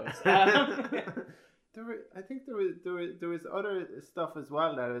shine those. I think there was other stuff as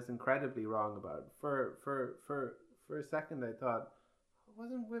well that I was incredibly wrong about. For a second, I thought,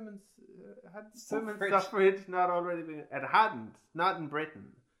 wasn't women's suffrage not already been? It hadn't. Not in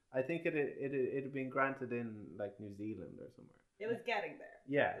Britain. I think it had been granted in like New Zealand or somewhere. It was getting there.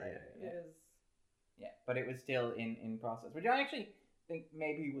 Yeah, It was. Yeah, but it was still in process. Which I actually, think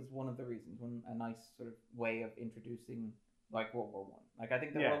maybe was one of the reasons, a nice sort of way of introducing like World War One. Like I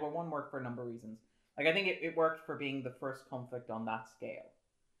think that World War One worked for a number of reasons. Like I think it worked for being the first conflict on that scale,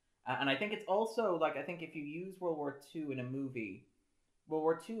 and I think it's also like I think if you use World War Two in a movie, World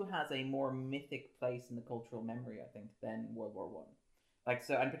War Two has a more mythic place in the cultural memory, I think, than World War One. Like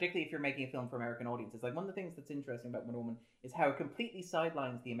so, and particularly if you're making a film for American audiences, like one of the things that's interesting about Wonder Woman is how it completely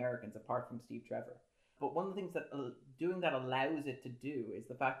sidelines the Americans apart from Steve Trevor. But one of the things that doing that allows it to do is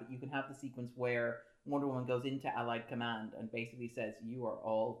the fact that you can have the sequence where Wonder Woman goes into Allied command and basically says, "You are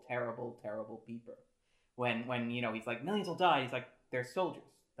all terrible, terrible people." When you know he's like, millions will die. He's like, they're soldiers.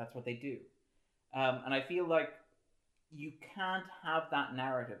 That's what they do. And I feel like you can't have that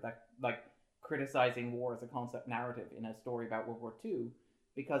narrative, that like criticizing war as a concept narrative in a story about World War II,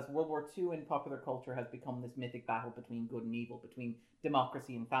 because World War II in popular culture has become this mythic battle between good and evil, between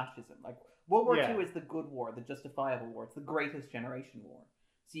democracy and fascism. Like World War II is the good war, the justifiable war. It's the greatest generation war.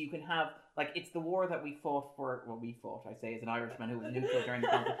 So you can have, like, it's the war that we fought for, well, we fought, I say, as an Irishman who was neutral during the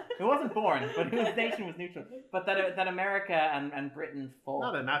conflict. Who wasn't born, but whose nation was neutral. But that America and Britain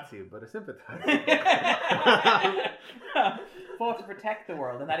fought. Not a Nazi, but a sympathizer. Fought to protect the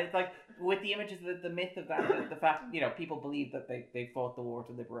world. And that it's like, with the images, the myth of that, the fact, you know, people believe that they fought the war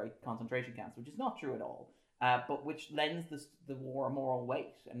to liberate concentration camps, which is not true at all. But which lends the war a moral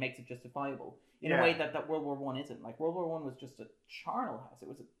weight and makes it justifiable in a way that World War One isn't. Like World War One was just a charnel house. It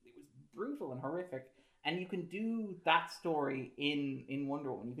was brutal and horrific, and you can do that story in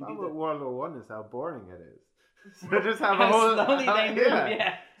Wonder Woman. You can do World War One is how boring it is. So just have a whole slowly they move,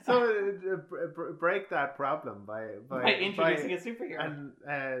 So break that problem by introducing a superhero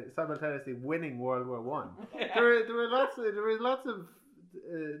and simultaneously winning World War One. There were lots of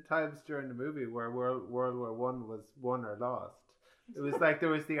times during the movie where World War One was won or lost. It was like there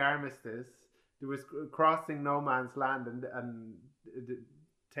was the armistice, there was crossing no man's land and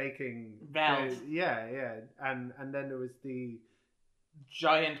taking Veld. And then there was the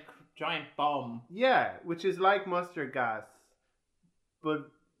giant bomb. Yeah, which is like mustard gas, but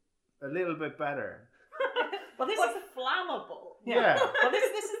a little bit better. But this is flammable. Yeah. But this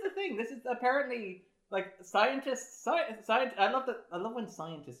is the thing. This is apparently like scientists. I love when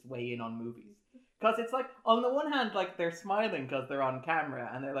scientists weigh in on movies, because it's like on the one hand, like they're smiling because they're on camera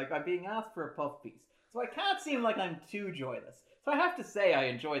and they're like, I'm being asked for a puff piece, so I can't seem like I'm too joyless. So I have to say I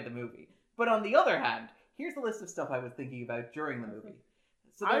enjoyed the movie. But on the other hand, here's a list of stuff I was thinking about during the movie.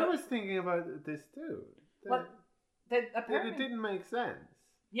 So I was thinking about this too. Apparently, it didn't make sense.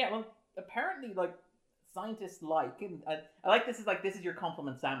 Yeah, well, apparently, like scientists like, and I like this is your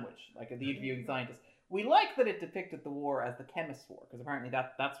compliment sandwich, like the interviewing scientist. We like that it depicted the war as the chemists' war, because apparently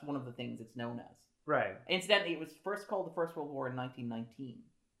that's one of the things it's known as. Right. Incidentally, it was first called the First World War in 1919.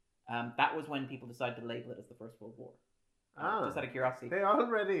 That was when people decided to label it as the First World War. Just out of curiosity. They had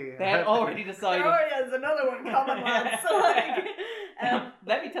already decided. Oh, yeah, there's another one coming, lads. So, like,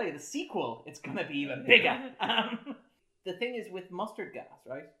 let me tell you, the sequel, it's going to be even bigger. The thing is with mustard gas,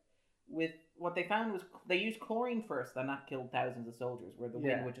 right? With what they found was they used chlorine first, and that killed thousands of soldiers, where the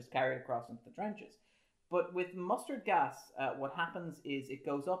wind would just carry it across into the trenches. But with mustard gas, what happens is it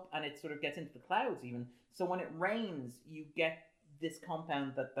goes up and it sort of gets into the clouds even. So when it rains, you get this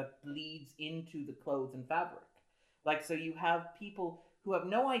compound that bleeds into the clothes and fabric. Like, so you have people who have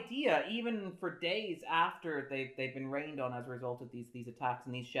no idea, even for days after they've been rained on as a result of these attacks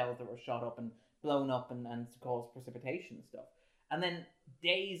and these shells that were shot up and blown up and caused precipitation and stuff. And then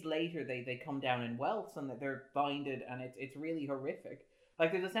days later, they come down in welts and they're blinded, and it's really horrific.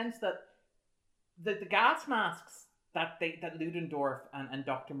 Like, there's a sense that the gas masks that Ludendorff and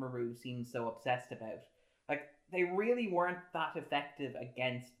Dr. Moreau seem so obsessed about, like, they really weren't that effective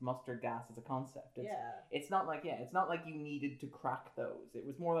against mustard gas as a concept. It's not like you needed to crack those. It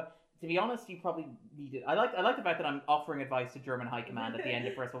was more like, to be honest, you probably needed. I like the fact that I'm offering advice to German High Command at the end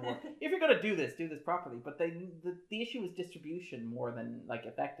of First World War. If you're going to do this properly. But the issue is distribution more than like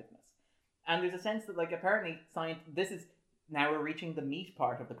effectiveness. And there's a sense that like apparently this is now we're reaching the meat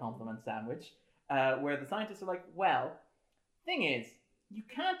part of the compliment sandwich, where the scientists are like, well, thing is, you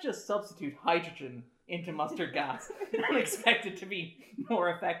can't just substitute hydrogen into mustard gas and expect it to be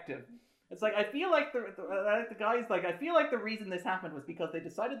more effective. It's like, I feel like the guys, like, I feel like the reason this happened was because they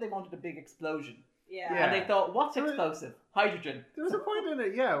decided they wanted a big explosion. Yeah. And they thought, what's explosive? Hydrogen. There was a point in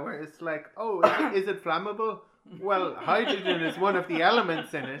it, where it's like, oh, is it flammable? Well, hydrogen is one of the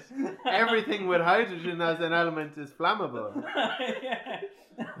elements in it. Everything with hydrogen as an element is flammable.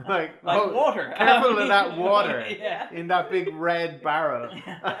 Like water. Careful of that water in that big red barrel.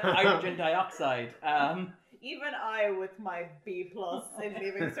 Hydrogen dioxide. Even I, with my B+ in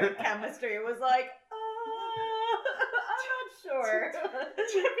leaving cert chemistry, was like, I'm not Sure.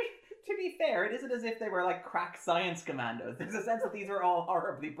 To be fair, it isn't as if they were like crack science commandos. There's a sense that these were all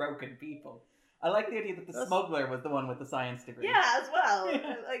horribly broken people. I like the idea that the smuggler was the one with the science degree. Yeah, as well.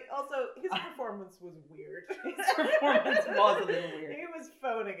 Like, also, his performance was weird. His performance was a little weird. He was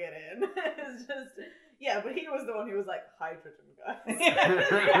phoning it in. It's just, yeah, but he was the one who was like, hydrogen, guys.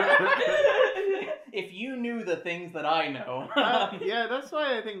 If you knew the things that I know. Yeah, that's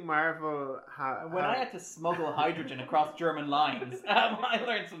why I think Marvel... When I had to smuggle hydrogen across German lines, I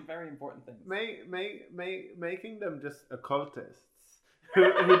learned some very important things. Making them just occultists.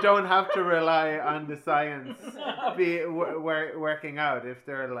 Who don't have to rely on the science working out. If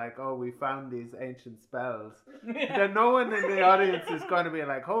they're like, oh, we found these ancient spells, then no one in the audience is going to be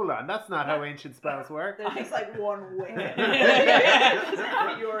like, hold on, that's not how ancient spells work. There's just like one wing.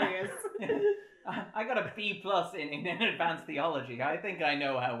 Furious. I got a B+ in advanced theology. I think I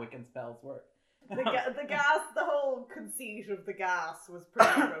know how Wiccan spells work. The gas, the whole conceit of the gas was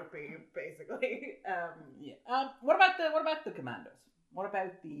pretty ropey, basically. What about the commandos? What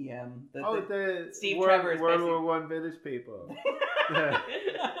about the Steve Trevor's World War One village people? Really,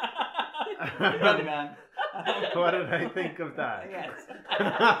 man. What did I think of that?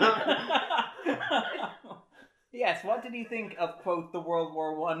 Yes. What did you think of, quote, the World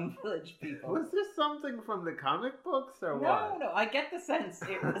War One village people? Was this something from the comic books or what? No. I get the sense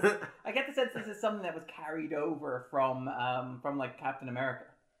it was. I get the sense this is something that was carried over from like Captain America.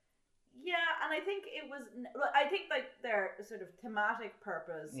 Yeah, and I think it was. I think like their sort of thematic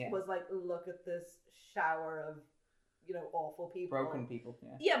purpose was like, look at this shower of, awful people, broken people.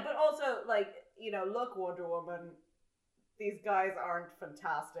 Yeah, but also like, look, Wonder Woman. These guys aren't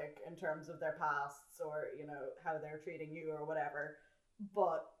fantastic in terms of their pasts or how they're treating you or whatever,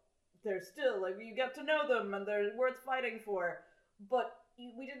 but they're still like, you get to know them and they're worth fighting for. But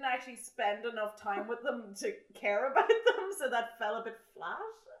we didn't actually spend enough time with them to care about them, so that fell a bit flat.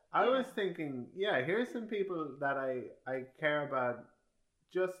 I was thinking, here's some people that I care about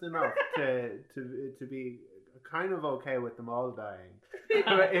just enough to be kind of okay with them all dying,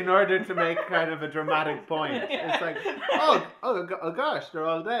 in order to make kind of a dramatic point. It's like, oh gosh, they're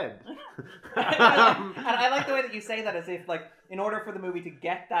all dead. And I like the way that you say that, as if like, in order for the movie to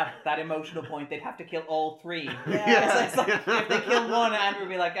get that emotional point, they'd have to kill all three. Yeah. It's like, if they kill one, Andrew would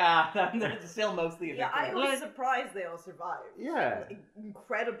be like, they're still mostly a victim. I was surprised they all survived. Yeah.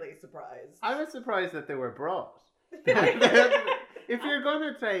 Incredibly surprised. I was surprised that they were brought. If you're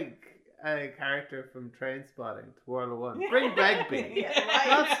going to take a character from Trainspotting to World War One, bring Begbie.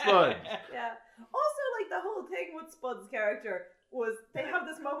 Not Spudge. Yeah. Also, like, the whole thing with Spud's character was they have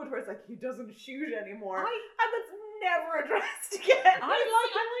this moment where it's like, he doesn't shoot anymore. And that's never addressed again. I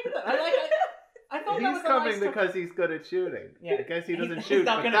like that. I thought he's that was coming nice because he's good at shooting. Yeah. I guess he doesn't he's shoot,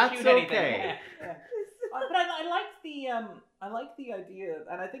 not but gonna that's shoot anything. okay. Yeah. But I liked the idea,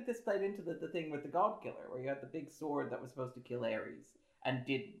 and I think this played into the thing with the God Killer, where you had the big sword that was supposed to kill Ares and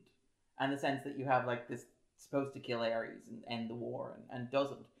didn't, and the sense that you have like this supposed to kill Ares and end the war and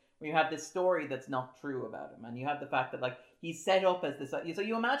doesn't. Where you have this story that's not true about him, and you have the fact that like he's set up as this. So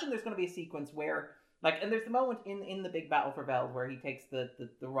you imagine there's going to be a sequence where like, and there's the moment in the big battle for Veld where he takes the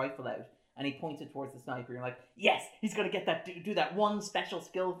rifle out and he points it towards the sniper. You're like, yes, he's going to get that do that one special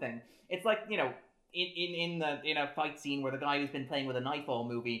skill thing. It's like, in a fight scene where the guy who's been playing with a knife all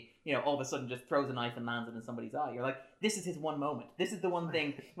movie, all of a sudden just throws a knife and lands it in somebody's eye. You're like, this is his one moment. This is the one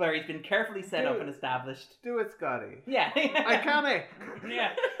thing where he's been carefully set up and established. Do it, Scotty. Yeah. Iconic.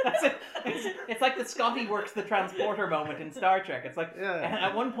 Yeah. That's it. It's like the Scotty works the transporter moment in Star Trek. It's like,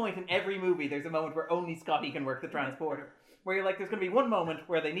 at one point in every movie, there's a moment where only Scotty can work the transporter. Where you're like, there's going to be one moment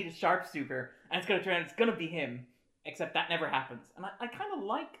where they need a sharpshooter, and it's going to be him. Except that never happens. And I kind of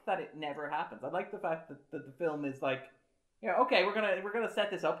like that it never happens. I like the fact that the film is like, okay, we're gonna set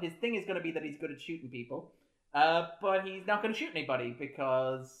this up. His thing is gonna be that he's good at shooting people, but he's not gonna shoot anybody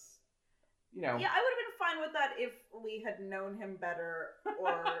because, Yeah, I would have been fine with that if we had known him better,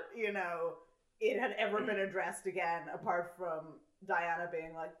 or it had ever been addressed again, apart from Diana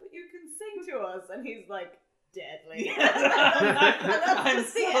being like, "But you can sing to us," and he's like, deadly. And that's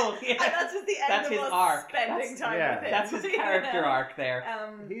just the end of us arc. Spending time with him. That's his character arc there.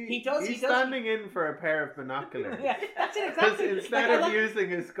 He's standing in for a pair of binoculars. Yeah, that's it, exactly. Because instead of using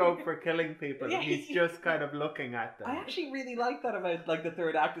his scope for killing people, he's just kind of looking at them. I actually really like that about like the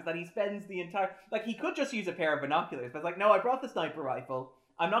third act, is that he spends the entire, like, he could just use a pair of binoculars, but it's like, no, I brought the sniper rifle.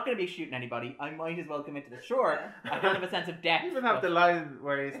 I'm not going to be shooting anybody. I might as well come into the shore. I don't have a sense of depth. You even have the line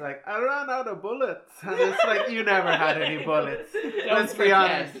where he's like, I ran out of bullets. And it's like, you never had any bullets. Let's be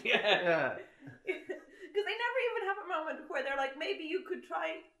honest. Yeah. Because they never even have a moment where they're like, maybe you could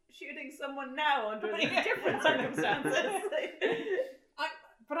try shooting someone now under these different circumstances.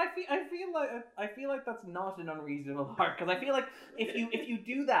 But I feel like that's not an unreasonable arc, because I feel like if you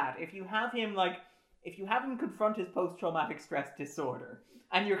do that, if you have him confront his post-traumatic stress disorder,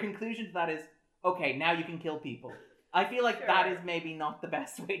 and your conclusion to that is, okay, now you can kill people, I feel like that is maybe not the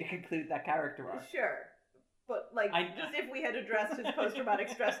best way to conclude that character arc. Sure. But, like, just if we had addressed his post-traumatic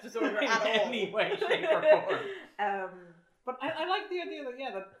stress disorder at all. In any way, shape, or form. But I like the idea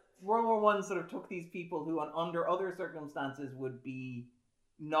that World War One sort of took these people who, under other circumstances, would be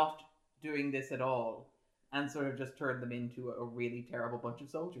not doing this at all, and sort of just turned them into a really terrible bunch of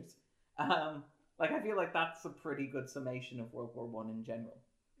soldiers. I feel like that's a pretty good summation of World War One in general.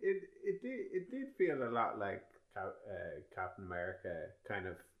 It did feel a lot like Captain America kind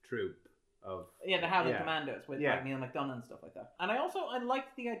of troop of the Howling Commandos with like Neil McDonough and stuff like that. And I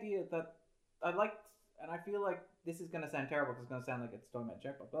liked the idea that and I feel like this is going to sound terrible because it's going to sound like it's talking about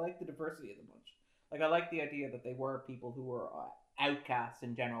Checkbook, but I like the diversity of the bunch. Like, I like the idea that they were people who were outcasts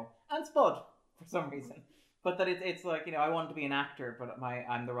in general, and Spud for some reason. But that it's like, I wanted to be an actor, but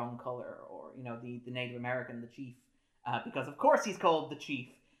I'm the wrong color, or the Native American, the chief, because of course he's called the chief.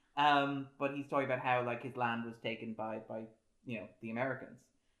 But he's talking about how like his land was taken by the Americans.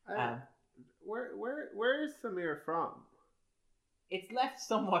 Where is Samir from? It's left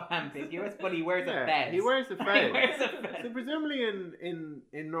somewhat ambiguous, but he wears a fez. He wears a fez. So presumably in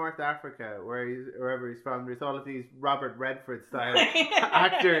North Africa, wherever he's from, there's all of these Robert Redford style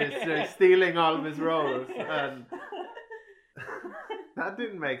actors stealing all of his roles, and that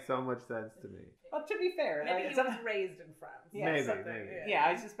didn't make so much sense to me. But to be fair, maybe he was raised in France. Maybe. Yeah,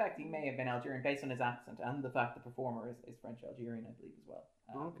 I suspect he may have been Algerian based on his accent and the fact the performer is French-Algerian, I believe, as well.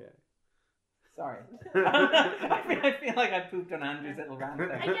 Okay. Sorry. I feel like I pooped on Andrew's little rant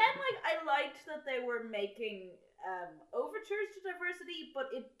there. Again, I liked that they were making overtures to diversity, but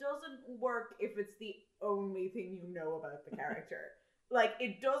it doesn't work if it's the only thing you know about the character. Like,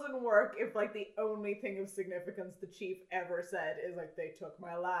 it doesn't work if, like, the only thing of significance the chief ever said is, like, they took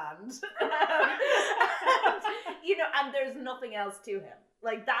my land. And there's nothing else to him.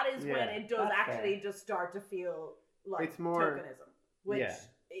 Like, that is when it does actually just start to feel like it's more tokenism, which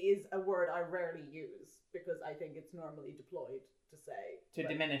is a word I rarely use because I think it's normally deployed to say... To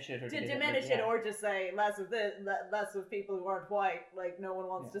diminish it. Or to say less of this, less of people who aren't white, like, no one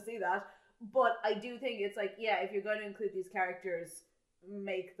wants to see that. But I do think it's like, if you're going to include these characters,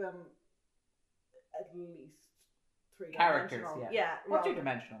 make them at least characters, yeah. Or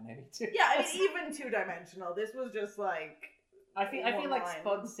two-dimensional, maybe too. Yeah, I mean, even two-dimensional. This was just like... I feel like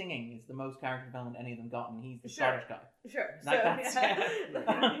Spud singing is the most character development any of them got, and he's the Scottish guy. Sure.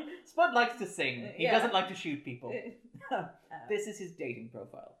 Spud likes to sing. He doesn't like to shoot people. This is his dating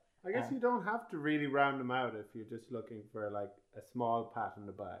profile. I guess you don't have to really round them out if you're just looking for like a small pat on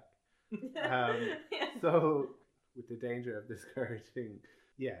the back. So, with the danger of discouraging,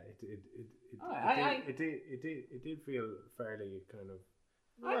 it did feel fairly kind of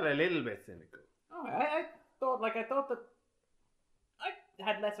a little bit cynical. I thought that I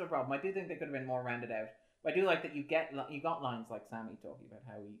had less of a problem. I do think they could have been more rounded out. But I do like that you got lines like Sammy talking about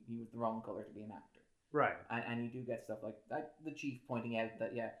how he was the wrong color to be an actor. Right. And you do get stuff like the chief pointing out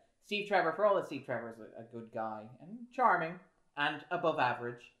that, Steve Trevor, for all that Steve Trevor's a good guy and charming and above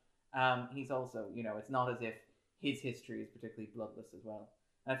average, he's also, it's not as if his history is particularly bloodless as well.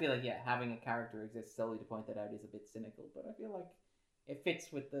 And I feel like, having a character exist solely to point that out is a bit cynical, but I feel like it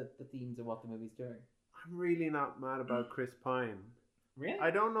fits with the themes of what the movie's doing. I'm really not mad about Chris Pine. Really?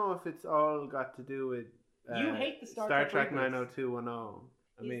 I don't know if it's all got to do with you hate the Star Trek 90210.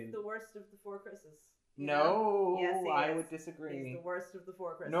 He's the worst of the four Chris's. No, yes, I would disagree. He's the worst of the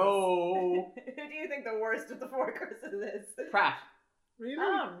four Chris's. No. Who do you think the worst of the four Chris's is? Pratt. Really?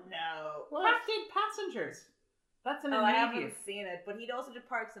 Oh no. What? Pratt did Passengers. That's an I haven't seen it, but he also did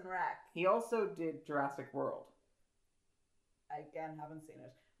Parks and Rec. He also did Jurassic World. I again haven't seen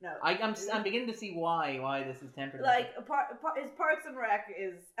it. No, I'm beginning to see why this is tempered. Like his Parks and Rec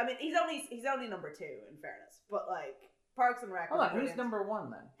is. I mean, he's only number 2 in fairness, but like Parks and Rec. Hold on, who's number 1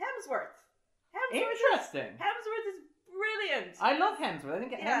 then? Hemsworth. Interesting. Hemsworth is brilliant. I love Hemsworth. I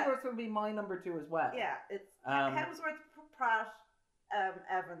think Hemsworth would be my number 2 as well. Yeah, it's Hemsworth, Pratt,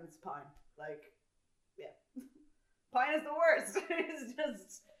 Evans, Pine. Like, Pine is the worst. It's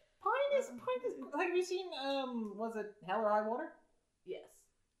just Pine is like, have you seen was it Hell or High Water? Yes.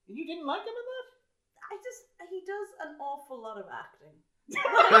 You didn't like him in that? He does an awful lot of acting.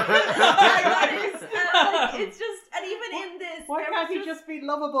 It's just, and even in this, why can't he just be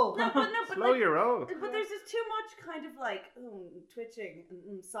lovable? No, but slow your roll. But there's just too much kind of like twitching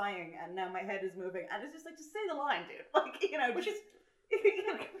and sighing, and now my head is moving, and it's just like, just say the line, dude. Like, which is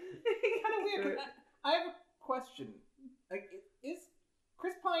Kind of weird. 'Cause I have a question. Like, is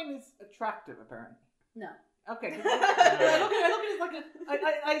Chris Pine is attractive apparently? No. Okay. 'Cause I look at it like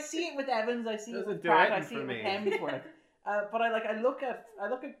I see it with Evans. I see it with Pratt. I see it with Hemsworth. But I look at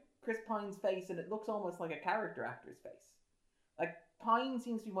Chris Pine's face, and it looks almost like a character actor's face. Like, Pine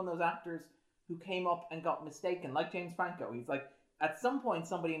seems to be one of those actors who came up and got mistaken, like James Franco. He's like, at some point,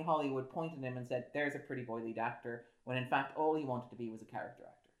 somebody in Hollywood pointed at him and said, "There's a pretty boy lead actor," when in fact all he wanted to be was a character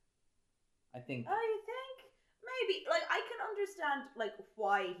actor. I think. Oh, you think? Maybe. Like, I can understand like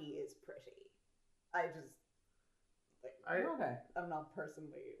why he is pretty. I just. Okay. I'm not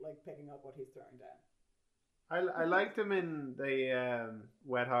personally like picking up what he's throwing down. I liked him in the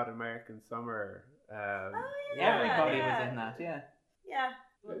Wet Hot American Summer. Everybody was in that, yeah. Yeah.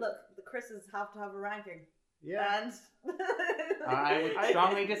 Well, look, the Chris's have to have a ranking. Yeah. And I would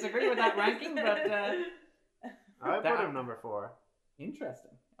strongly disagree with that ranking, but I put him number 4.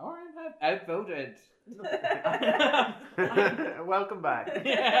 Interesting. All right, I've outvoted. Welcome back.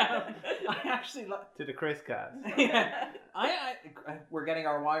 Yeah, I actually to the Chris cast. Yeah, we're getting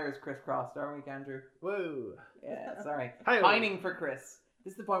our wires crisscrossed, aren't we, Andrew? Woo. Yeah, sorry. Hi-oh. Pining for Chris.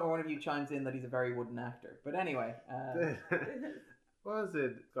 This is the point where one of you chimes in that he's a very wooden actor. But anyway. What was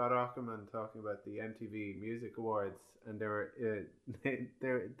it? Scott Ackerman talking about the MTV Music Awards, and they were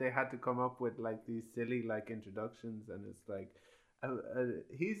they had to come up with like these silly like introductions, and it's like.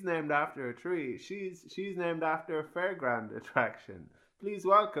 He's named after a tree. She's named after a fairground attraction. Please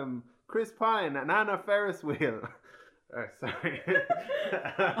welcome Chris Pine and Anna Ferris wheel. Sorry.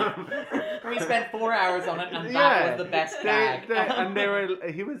 We spent 4 hours on it, and that was the best gag.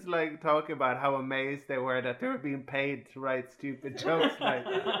 He was like talking about how amazed they were that they were being paid to write stupid jokes like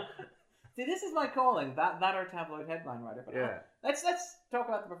that. See, this is my calling. That or tabloid headline writer. But yeah. Let's talk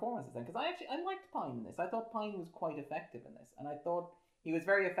about the performances then, because I liked Pine in this. I thought Pine was quite effective in this, and I thought he was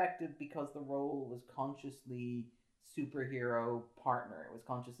very effective because the role was consciously superhero partner. It was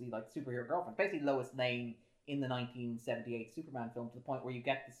consciously like superhero girlfriend, basically Lois Lane in the 1978 Superman film, to the point where you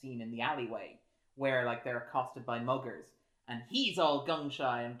get the scene in the alleyway where like they're accosted by muggers, and he's all gun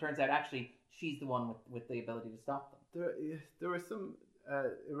shy, and it turns out actually she's the one with the ability to stop them. There were some.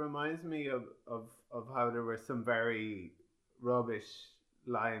 It reminds me of how there were some very rubbish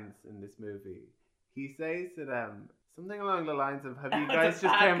lines in this movie. He says that something along the lines of, "Have you guys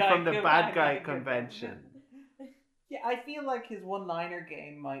just came from the bad guy convention?" Yeah, I feel like his one-liner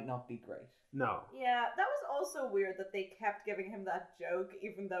game might not be great. No. Yeah, that was also weird that they kept giving him that joke,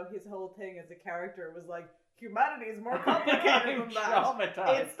 even though his whole thing as a character was like, humanity is more complicated than that.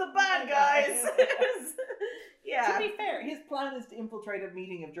 It's the bad guys. Yeah. To be fair, his plan is to infiltrate a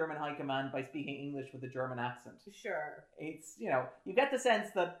meeting of German high command by speaking English with a German accent. Sure. It's, you get the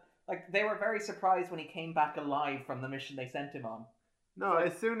sense that like they were very surprised when he came back alive from the mission they sent him on. No,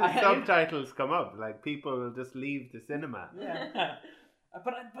 as soon as subtitles come up, like people will just leave the cinema. Yeah.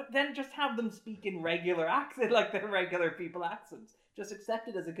 But then just have them speak in regular accent, like their regular people accents. Just accept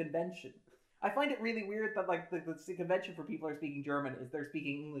it as a convention. I find it really weird that like the convention for people who are speaking German is they're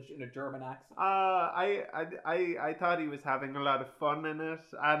speaking English in a German accent. I thought he was having a lot of fun in it,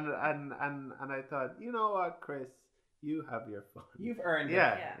 and I thought, you know what, Chris, you have your fun. You've earned it.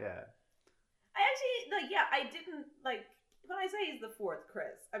 Yeah. I actually I didn't like when I say he's the 4th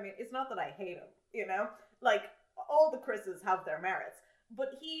Chris. I mean, it's not that I hate him, like all the Chris's have their merits,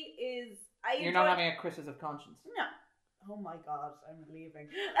 but he is. You're not having a Chris's of conscience. No. Oh my god, I'm leaving.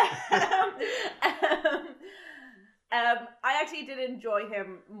 I actually did enjoy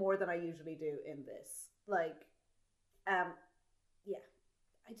him more than I usually do in this. Like, yeah,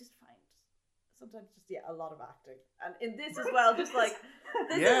 I just find sometimes just a lot of acting, and in this as well, just like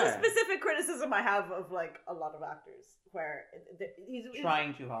this is a specific criticism I have of like a lot of actors where he's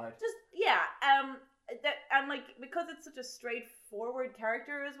trying too hard. Just and like because it's such a straightforward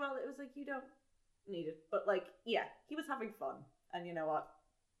character as well, it was like you don't need it, but like he was having fun, and you know what,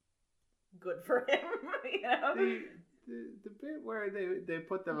 good for him. The bit where they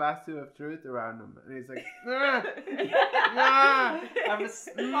put the lasso of truth around him, and he's like, I'm a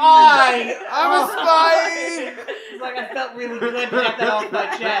spy. I'm a spy. It's like I felt really good to get that off my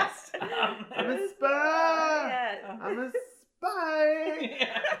chest. I'm a spy. I'm a spy.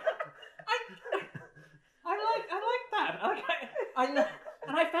 I like that. I know.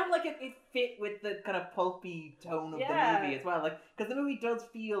 And I felt like it fit with the kind of pulpy tone of the movie as well. Like, because the movie does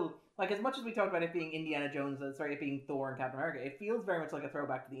feel like, as much as we talked about it being Indiana Jones, it being Thor and Captain America, it feels very much like a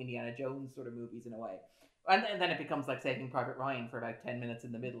throwback to the Indiana Jones sort of movies in a way. And then it becomes like Saving Private Ryan for about 10 minutes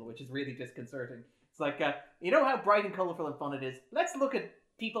in the middle, which is really disconcerting. It's like, you know how bright and colourful and fun it is? Let's look at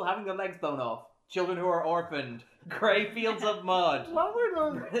people having their legs blown off. children who are orphaned, grey fields of mud, What were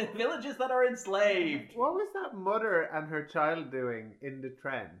those? villages that are enslaved. What was that mother and her child doing in the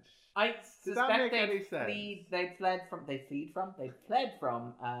trench? I Does that suspect make any sense? they fled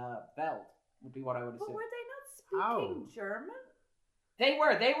from Veld, would be what I would But assume. were they not How? speaking German? They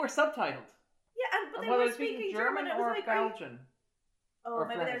were subtitled. Yeah, but they Whether were they speak speaking German It was or like, Belgian. Oh, Or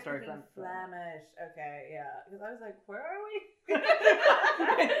maybe Flemish, they're sorry, speaking Flemish. Flemish. Okay, yeah. Because I was like, where are we?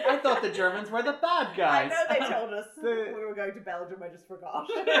 I thought the Germans were the bad I guys. know they told us The- we were going to Belgium. I just forgot.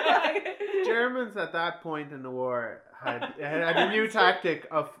 Germans at that point in the war had a new tactic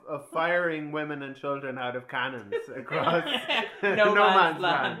of firing women and children out of cannons across No man's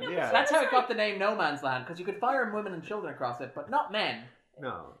land. Yeah. That's how it got the name No Man's Land, because you could fire women and children across it, but not men. No.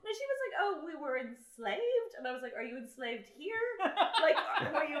 No, she was like, "Oh, we were enslaved," and I was like, "Are you enslaved here?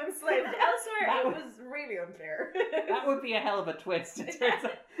 Like, were you enslaved elsewhere?" That It was- was really unclear. That would be a hell of a twist. It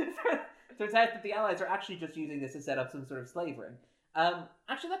turns out that the Allies are actually just using this to set up some sort of slave ring.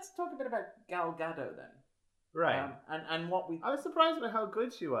 Actually, let's talk a bit about Gal Gadot then. Right. And what we... I was surprised by how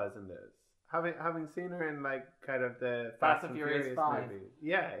good she was in this. Having seen her in like kind of the Fast and Furious 5. movie.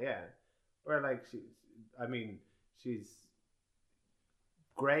 Yeah, yeah. Where like she's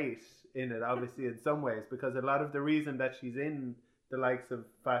great in it, obviously in some ways, because a lot of the reason that she's in the likes of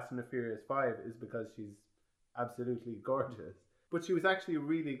Fast and the Furious 5 is because she's absolutely gorgeous. But she was actually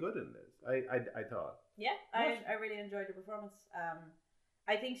really good in this. I thought. Yeah, I really enjoyed her performance.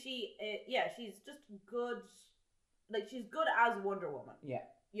 I think she's just good. Like, she's good as Wonder Woman. Yeah.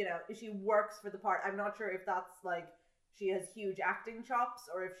 You know, she works for the part. I'm not sure if that's like she has huge acting chops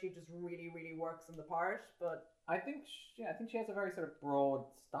or if she just really, really works in the part. But I think she has a very sort of broad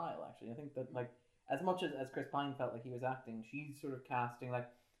style, actually. I think that, like, as much as Chris Pine felt like he was acting, she's sort of casting, like,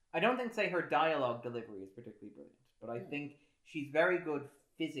 I don't think, say, her dialogue delivery is particularly brilliant, but I think she's very good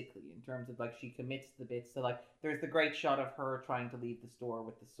physically in terms of, like, she commits the bits. So, like, there's the great shot of her trying to leave the store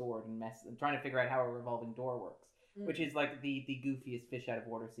with the sword and trying to figure out how a revolving door works, which is, like, the goofiest fish out of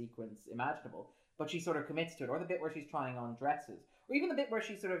water sequence imaginable. But she sort of commits to it. Or the bit where she's trying on dresses. Or even the bit where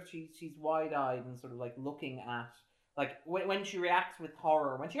she's wide-eyed and sort of, like, looking at, like, when she reacts with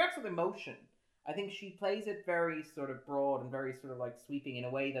horror, when she reacts with emotion, I think she plays it very sort of broad and very sort of, like, sweeping in a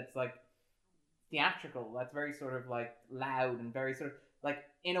way that's, like, theatrical. That's very sort of, like, loud and very sort of, like,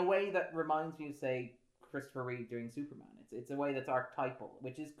 in a way that reminds me of, say, Christopher Reeve doing Superman. It's a way that's archetypal,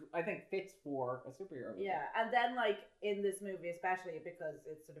 which is, I think, fits for a superhero movie. yeah, and then like in this movie, especially because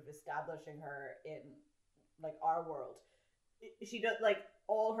it's sort of establishing her in like our world, she does like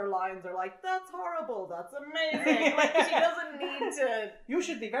all her lines are like, "That's horrible, that's amazing." Like, she doesn't need to. You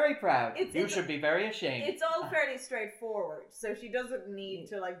should be very proud. It's- You it's- should be very ashamed. It's all fairly straightforward, so she doesn't need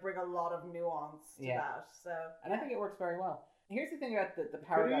to like bring a lot of nuance to that. So, and I think it works very well. Here's the thing about the Could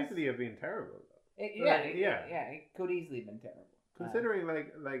paradox. easily have been terrible though. It could easily have been terrible. Considering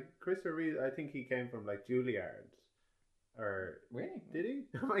like Christopher Reeve, I think he came from like Juilliard, or Really? did he?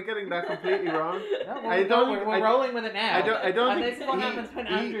 Am I getting that completely wrong? No, I don't. We're rolling with it now. I don't And think this is what happens when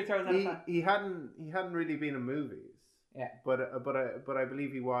Andrew throws out a fact. he hadn't really been in movies. Yeah. But I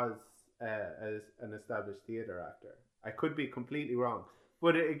believe he was as an established theater actor. I could be completely wrong.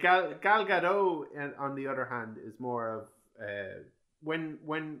 But Gal Gadot, on the other hand, is more of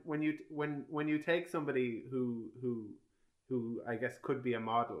when you take somebody who I guess could be a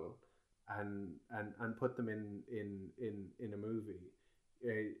model and put them in a movie.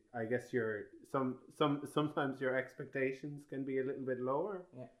 I guess sometimes your expectations can be a little bit lower.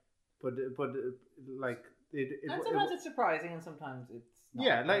 Yeah. But like And sometimes it's surprising, and sometimes it's not.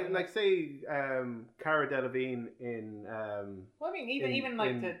 yeah, like say Cara Delevingne in Well, I mean, even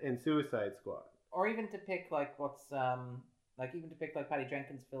like in Suicide Squad. or even to pick like even to pick like Patty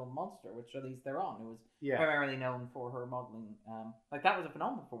Jenkins' film Monster, which at least they're on, who was Yeah. primarily known for her modeling. Like that was a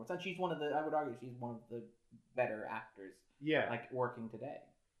phenomenal performance, and she's I would argue she's one of the better actors. Yeah. Like working today.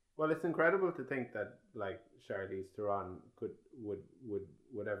 Well, it's incredible to think that like Charlize Theron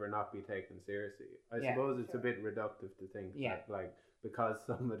would ever not be taken seriously. I suppose it's a bit reductive to think that like because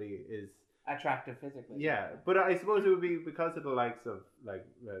somebody is attractive physically. Yeah, but I suppose it would be because of the likes of like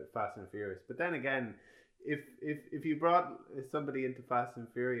Fast and Furious. But then again, if you brought somebody into Fast and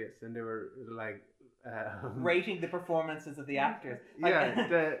Furious and they were like rating the performances of the actors, like,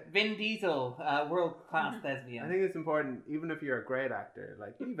 Vin Diesel, world class thespian. I think it's important, even if you're a great actor,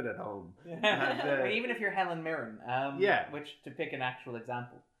 like leave it at home. Or even if you're Helen Mirren, which to pick an actual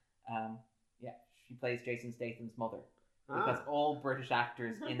example, she plays Jason Statham's mother. Because all British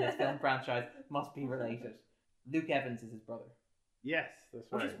actors in this film franchise must be related. Luke Evans is his brother. Yes,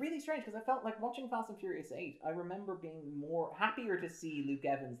 that's Which right. is really strange because I felt like watching Fast and Furious 8, I remember being more happier to see Luke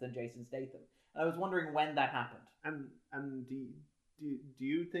Evans than Jason Statham. And I was wondering when that happened. And do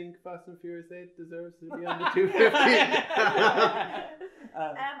you think Fast and Furious 8 deserves to be on the 250? I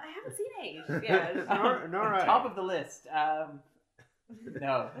haven't seen 8 yet. Nor I. Top of the list.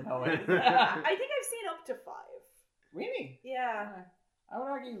 No. I think I've seen up to 5. Really? Yeah. I would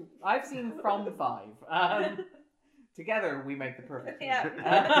argue I've seen from 5. Together we make the perfect team.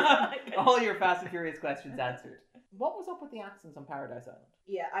 Yeah. All your Fast and Furious questions answered. What was up with the accents on Paradise Island?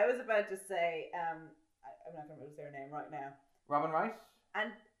 Yeah, I was about to say, I'm not going to say her name right now. Robin Wright?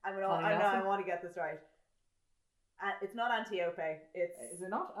 And I want to get this right. It's not Antiope. Is it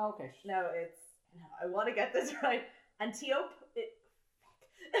not? Oh, okay. I want to get this right. Antiope.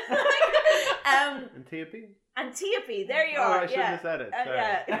 Antiope? Antiope. There you are. I shouldn't have said it. Sorry.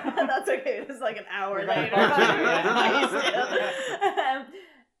 Yeah, that's okay. It was like an hour later.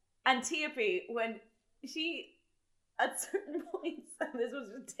 Antiope, when she, at certain points, and this was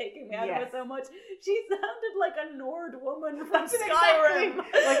just taking me out of it so much, she sounded like a Nord woman from Skyrim.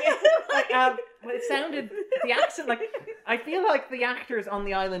 It sounded, the accent, like, I feel like the actors on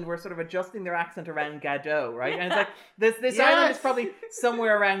the island were sort of adjusting their accent around Gadot, right? And it's like, this island is probably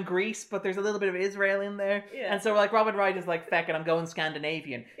somewhere around Greece, but there's a little bit of Israel in there. Yeah. And so, like, Robin Wright is like, feck it, I'm going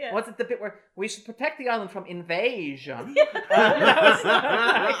Scandinavian. Yeah. What's it, the bit where we should protect the island from invasion? Yeah.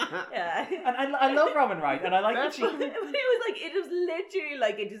 And I love Robin Wright, and I like that she... It was literally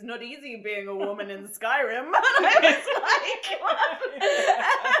like, it is not easy being a woman in Skyrim. And I was like, what?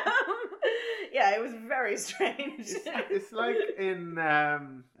 Yeah, it was very strange. It's like in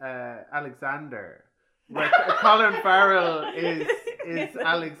Alexander, where Colin Farrell is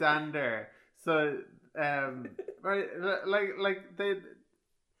Alexander. So, right, like they.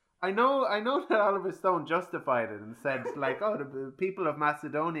 I know that Oliver Stone justified it and said, like, oh, the people of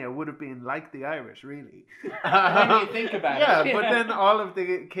Macedonia would have been like the Irish, really. When you think about it. Yeah, but then all of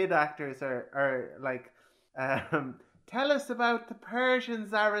the kid actors are like, tell us about the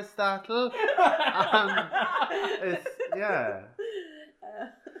Persians, Aristotle.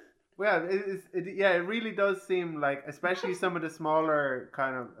 It really does seem like, especially some of the smaller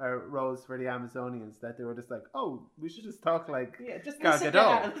kind of roles for the Amazonians, that they were just like, oh, we should just talk like Gal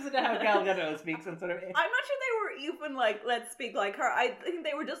Gadot. Listen to how Gal Gadot speaks and sort of... I'm not sure they were even like, let's speak like her. I think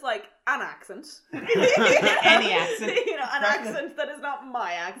they were just like, an accent. Any accent. An accent that is not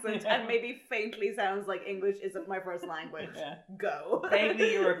my accent and maybe faintly sounds like English isn't my first language. Yeah. Go.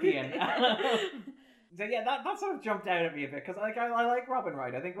 Vaguely European. So yeah, that sort of jumped out at me a bit, because I like Robin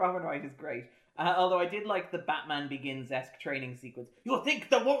Wright. I think Robin Wright is great. Although I did like the Batman Begins-esque training sequence. You'll think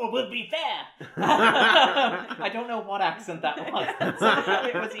the world will be fair! I don't know what accent that was.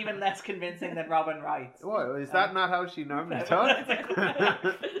 It was even less convincing than Robin Wright's. What, is that not how she normally talks?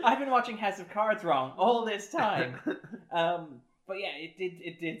 I've been watching House of Cards wrong all this time. But yeah,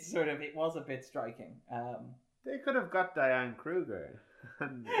 it was a bit striking. They could have got Diane Kruger.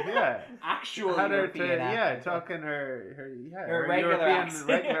 Actual had her European accent. talking her regular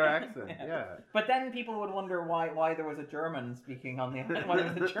regular accent. Yeah. But then people would wonder why there was a German speaking on the island, why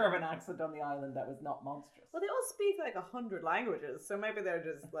there was a German accent on the island that was not monstrous. Well, they all speak like 100 languages, so maybe they're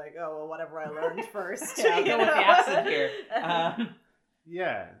just like, oh, well, whatever I learned first. Yeah, I'll go with the accent here.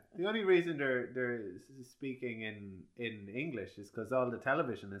 Yeah, the only reason they're speaking in English is because all the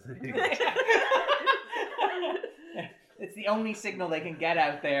television is in English. It's the only signal they can get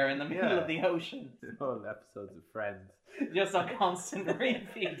out there in the middle of the ocean. Whole episodes of Friends. Just on constant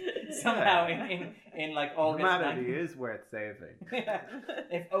repeat. Somehow in like August. Humanity is worth saving. Yeah,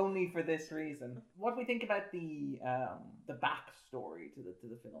 if only for this reason. What do we think about the backstory to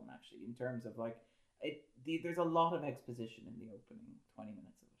the film, actually, in terms of like there's a lot of exposition in the opening 20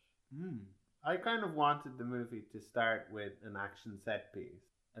 minutes of it. I kind of wanted the movie to start with an action set piece,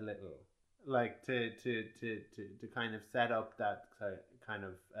 a little. Like to kind of set up that kind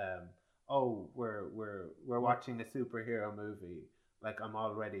of we're watching a superhero movie. Like, I'm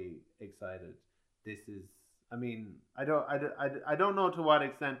already excited. This is, I mean, I don't know to what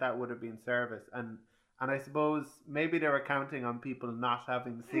extent that would have been service, and I suppose maybe they were counting on people not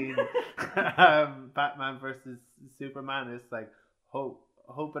having seen Batman versus Superman. It's like hope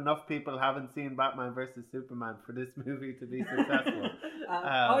enough people haven't seen Batman versus Superman for this movie to be successful.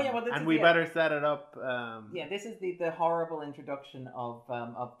 And we better set it up. This is the horrible introduction of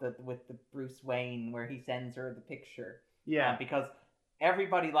the Bruce Wayne, where he sends her the picture. Yeah, because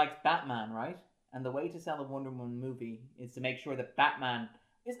everybody likes Batman, right? And the way to sell a Wonder Woman movie is to make sure that Batman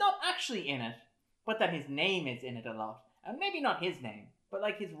is not actually in it, but that his name is in it a lot, and maybe not his name, but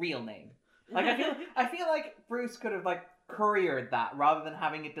like his real name. Like I feel like Bruce could have like couriered that rather than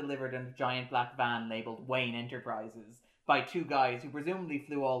having it delivered in a giant black van labeled Wayne Enterprises by two guys who presumably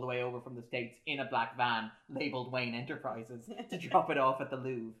flew all the way over from the States in a black van labeled Wayne Enterprises to drop it off at the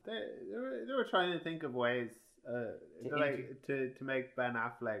Louvre. They were trying to think of ways to make Ben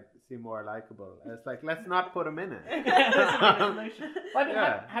Affleck seem more likable. It's like, let's not put him in it.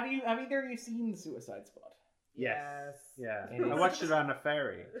 Have either of you seen Suicide Squad? Yes. Yeah. I watched it on a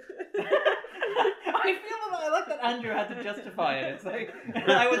ferry. I feel I like that Andrew had to justify it. It's like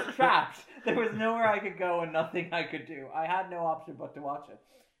I was trapped. There was nowhere I could go and nothing I could do. I had no option but to watch it.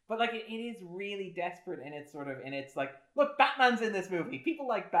 But like it is really desperate in its like, look, Batman's in this movie. People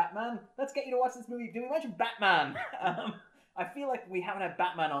like Batman. Let's get you to watch this movie. Do we mention Batman? I feel like we haven't had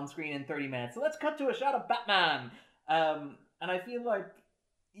Batman on screen in 30 minutes, so let's cut to a shot of Batman. And I feel like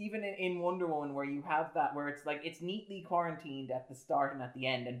even in Wonder Woman, where you have that, where it's like it's neatly quarantined at the start and at the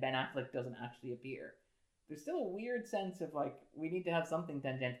end, and Ben Affleck doesn't actually appear. There's still a weird sense of like we need to have something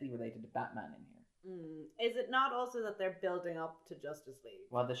tangentially related to Batman in here. Is it not also that they're building up to Justice League?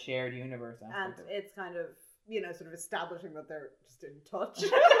 Well, the shared universe aspect. And it's kind of, sort of establishing that they're just in touch.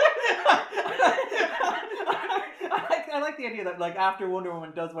 I like the idea that like after Wonder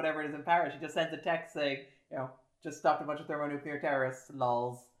Woman does whatever it is in Paris, she just sends a text saying, just stopped a bunch of thermonuclear terrorists,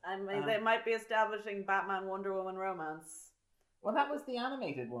 lols. I mean, they might be establishing Batman Wonder Woman romance. Well, that was the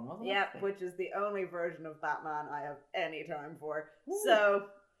animated one, wasn't it? Yeah, which is the only version of Batman I have any time for. Ooh. So,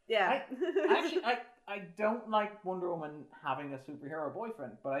 yeah. I don't like Wonder Woman having a superhero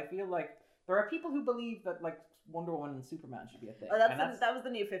boyfriend, but I feel like there are people who believe that like Wonder Woman and Superman should be a thing. Oh, that was the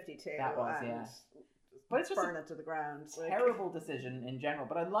new 52. That was, yeah. But it's just burn it to the ground. Terrible decision in general.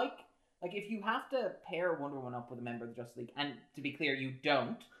 But I like if you have to pair Wonder Woman up with a member of the Justice League, and to be clear, you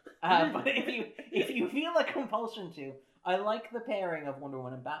don't. But if you feel a compulsion to, I like the pairing of Wonder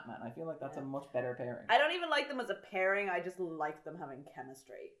Woman and Batman. I feel like that's a much better pairing. I don't even like them as a pairing. I just like them having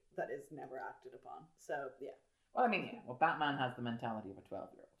chemistry that is never acted upon. So, yeah. Well, I mean, yeah. Well, Batman has the mentality of a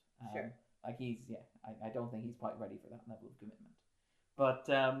 12-year-old. Sure. Like I don't think he's quite ready for that level of commitment. But,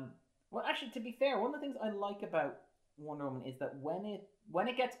 well, actually, to be fair, one of the things I like about Wonder Woman is that when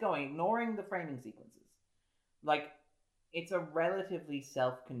it gets going, ignoring the framing sequences, like, it's a relatively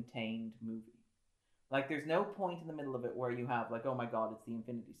self-contained movie. Like, there's no point in the middle of it where you have, like, oh my god, it's the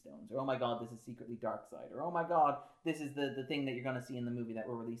Infinity Stones, or oh my god, this is secretly Darkseid, or oh my god, this is the thing that you're going to see in the movie that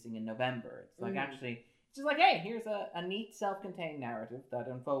we're releasing in November. It's like, actually, it's just like, hey, here's a neat self-contained narrative that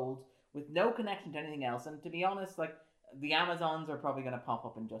unfolds with no connection to anything else. And to be honest, like, the Amazons are probably going to pop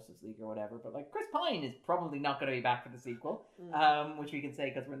up in Justice League or whatever, but, like, Chris Pine is probably not going to be back for the sequel, which we can say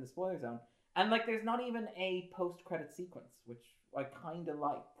because we're in the spoiler zone. And, like, there's not even a post-credit sequence, which I kind of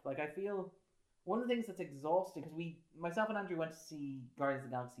like. Like, I feel one of the things that's exhausting, because myself and Andrew went to see Guardians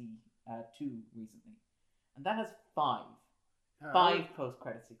of the Galaxy 2 recently, and that has five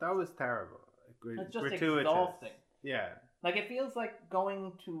post-credit sequences. That was terrible. It's just exhausting. Yeah. Like, it feels like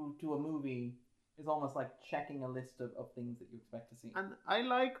going to a movie is almost like checking a list of things that you expect to see. And I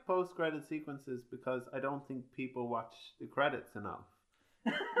like post-credit sequences because I don't think people watch the credits enough.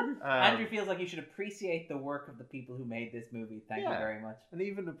 Andrew feels like you should appreciate the work of the people who made this movie. Thank you very much. And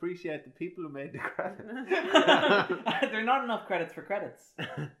even appreciate the people who made the credits. There are not enough credits for credits.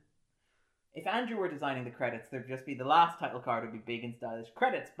 If Andrew were designing the credits, there'd just be the last title card would be big and stylish.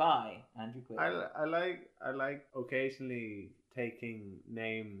 Credits by Andrew Quinn. I like occasionally taking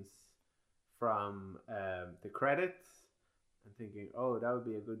names from the credits and thinking, oh, that would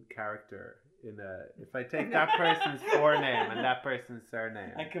be a good character if I take that person's forename and that person's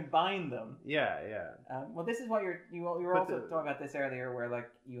surname and combine them. Yeah. Well, this is what you were also talking about this earlier, where like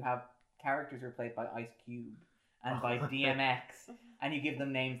you have characters who are played by Ice Cube and by DMX, and you give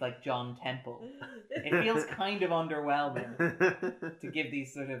them names like John Temple. It feels kind of underwhelming to give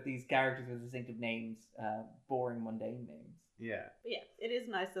these characters with distinctive names, boring, mundane names. Yeah. But yeah, it is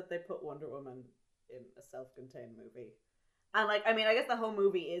nice that they put Wonder Woman in a self-contained movie. And, like, I mean, I guess the whole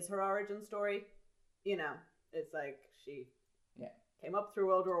movie is her origin story. It's like she came up through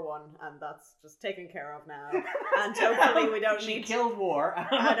World War One, and that's just taken care of now. And hopefully we don't she need... She killed war.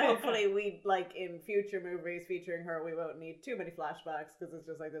 And hopefully we, like, in future movies featuring her, we won't need too many flashbacks, because it's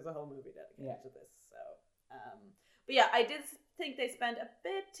just like there's a whole movie dedicated to this. So, but yeah, I did think they spent a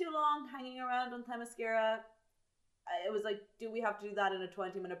bit too long hanging around on Themyscira. It was like, do we have to do that in a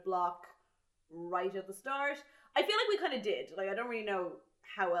 20-minute block right at the start? I feel like we kind of did. Like, I don't really know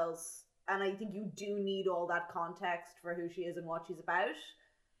how else. And I think you do need all that context for who she is and what she's about.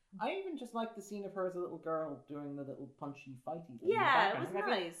 I even just like the scene of her as a little girl doing the little punchy fighty thing. Yeah, it was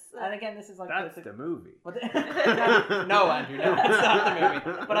nice. And again, this is like... That's the movie. No, Andrew, no, it's not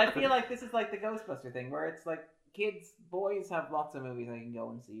the movie. But I feel like this is like the Ghostbuster thing, where it's like boys have lots of movies they can go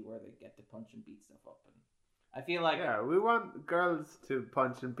and see where they get to punch and beat stuff up. And I feel like we want girls to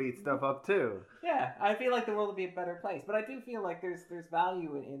punch and beat stuff up too. Yeah, I feel like the world would be a better place, but I do feel like there's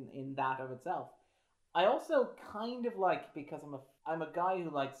value in that of itself. I also kind of like, because I'm a guy who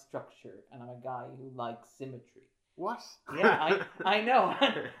likes structure and I'm a guy who likes symmetry. What? Yeah, I know.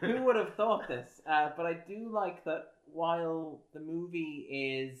 Who would have thought this? But I do like that while the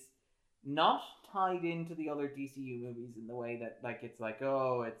movie is not tied into the other DCU movies in the way that it's like,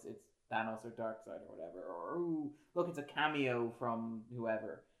 oh, it's Thanos or Darkseid or whatever, or ooh, look, it's a cameo from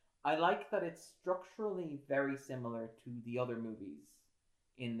whoever. I like that it's structurally very similar to the other movies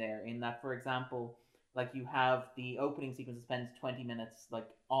in there, in that, for example, like you have the opening sequence that spends 20 minutes like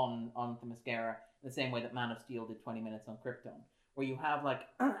on Themyscira, the same way that Man of Steel did 20 minutes on Krypton, where you have like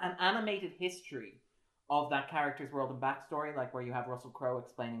an animated history of that character's world and backstory, like where you have Russell Crowe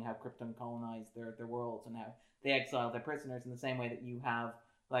explaining how Krypton colonized their worlds and how they exiled their prisoners, in the same way that you have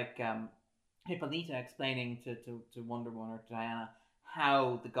like Hippolyta explaining to Wonder Woman or to Diana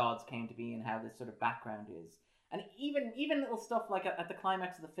how the gods came to be and how this sort of background is. And even little stuff like at the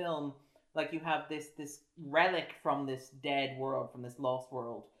climax of the film, like you have this relic from this dead world, from this lost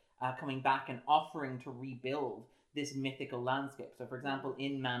world, coming back and offering to rebuild this mythical landscape. So, for example,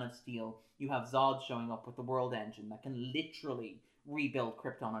 in Man of Steel, you have Zod showing up with the World Engine that can literally rebuild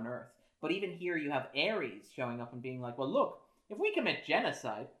Krypton on Earth. But even here, you have Ares showing up and being like, well, look, if we commit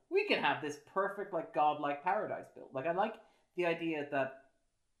genocide, we can have this perfect, like, godlike paradise built. Like, I like the idea that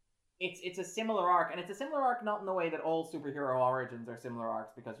it's a similar arc, and it's a similar arc not in the way that all superhero origins are similar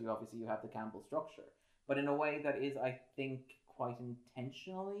arcs, because you have the Campbell structure, but in a way that is, I think, quite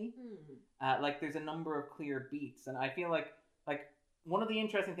intentionally. Like, there's a number of clear beats, and I feel like one of the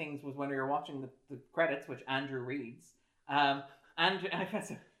interesting things was when we were watching the credits, which Andrew reads, Andrew,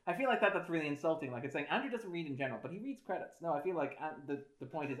 I feel like that's really insulting. Like, it's saying Andrew doesn't read in general, but he reads credits. No, I feel like the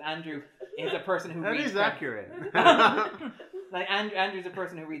point is Andrew is a person who reads credits. That is accurate. Like, Andrew's a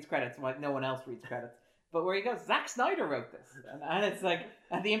person who reads credits, and like no one else reads credits. But where he goes, Zack Snyder wrote this, and it's like,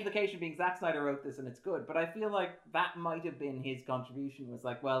 and the implication being Zack Snyder wrote this and it's good. But I feel like that might have been his contribution, was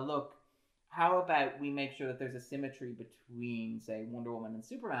like, well, look, how about we make sure that there's a symmetry between, say, Wonder Woman and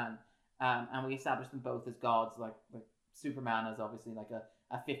Superman, and we establish them both as gods, like Superman is obviously like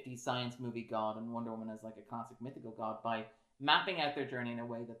a 50s science movie god, and Wonder Woman is like a classic mythical god, by mapping out their journey in a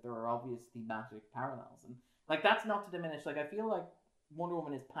way that there are obvious thematic parallels. And like, that's not to diminish, like, I feel like Wonder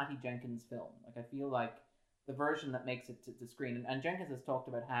Woman is Patty Jenkins' film. Like, I feel like the version that makes it to screen, and Jenkins has talked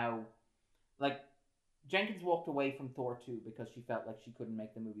about how, like, Jenkins walked away from Thor 2 because she felt like she couldn't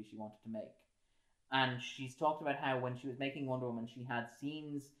make the movie she wanted to make. And she's talked about how when she was making Wonder Woman, she had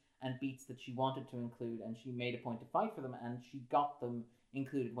scenes and beats that she wanted to include, and she made a point to fight for them, and she got them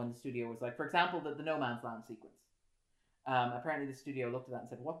included when the studio was like, for example, the No Man's Land sequence. Apparently the studio looked at that and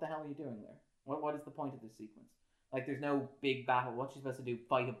said, what the hell are you doing there? What is the point of this sequence? Like, there's no big battle. What's she supposed to do?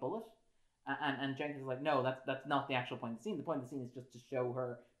 Fight a bullet? And Jenkins is like, no, that's not the actual point of the scene. The point of the scene is just to show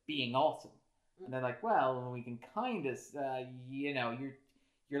her being awesome. And they're like, well, we can kind of,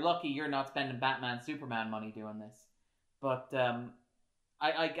 you're lucky you're not spending Batman, Superman money doing this. But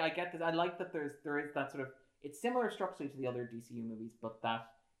I get this. I like that there is that sort of, it's similar structurally to the other DCU movies, but that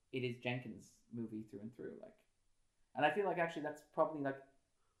it is Jenkins' movie through and through. Like, and I feel like actually that's probably, like,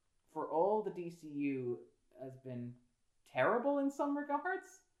 for all the DCU has been terrible in some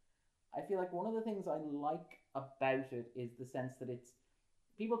regards, I feel like one of the things I like about it is the sense that it's,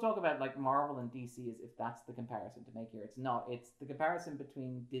 people talk about like Marvel and DC as if that's the comparison to make here. It's not. It's the comparison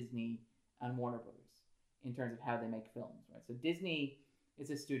between Disney and Warner Brothers in terms of how they make films, right? So Disney is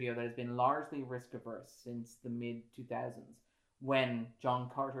a studio that has been largely risk averse since the mid 2000s, when John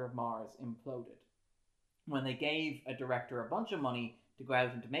Carter of Mars imploded, when they gave a director a bunch of money to go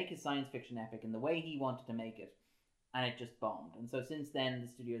out and to make his science fiction epic in the way he wanted to make it, and it just bombed. And so since then, the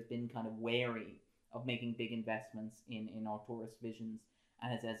studio has been kind of wary of making big investments in auteurist visions,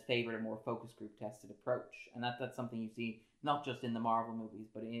 and has favoured a more focus group tested approach. And that's something you see not just in the Marvel movies,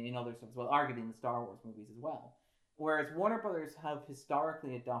 but in other stuff as well, arguably in the Star Wars movies as well. Whereas Warner Brothers have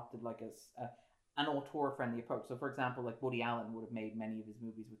historically adopted like an auteur-friendly approach. So, for example, like Woody Allen would have made many of his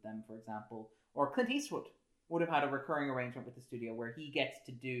movies with them, for example, or Clint Eastwood would have had a recurring arrangement with the studio where he gets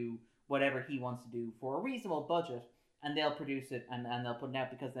to do whatever he wants to do for a reasonable budget, and they'll produce it and they'll put it out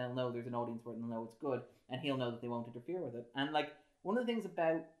because they'll know there's an audience for it and they'll know it's good, and he'll know that they won't interfere with it. And like, one of the things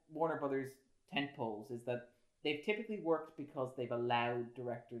about Warner Brothers tentpoles is that they've typically worked because they've allowed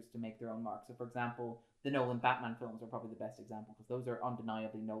directors to make their own mark. So, for example, the Nolan Batman films are probably the best example, because those are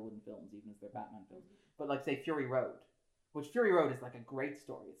undeniably Nolan films, even as they're Batman films. But like, say, Fury Road, which Fury Road is like a great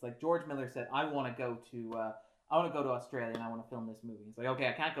story. It's like George Miller said, I want to I want to go to Australia and I want to film this movie. It's like, okay,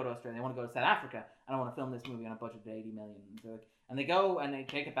 I can't go to Australia. I want to go to South Africa and I want to film this movie on a budget of 80 million. And they go and they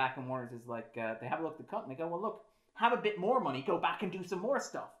take it back, and Warner's is like, they have a look at the cut and they go, well, look, have a bit more money, go back and do some more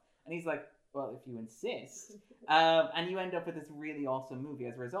stuff. And he's like, well, if you insist. And you end up with this really awesome movie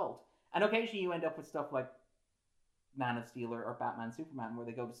as a result. And occasionally you end up with stuff like Man of Steel or Batman Superman, where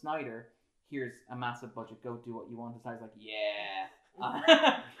they go to Snyder, here's a massive budget, go do what you want. And Snyder's like, yeah,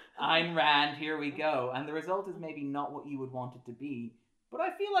 Ayn Rand, here we go. And the result is maybe not what you would want it to be, but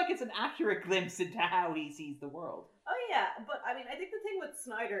I feel like it's an accurate glimpse into how he sees the world. Oh yeah, but I mean, I think the thing with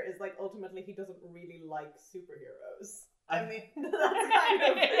Snyder is like ultimately he doesn't really like superheroes. I mean, that's kind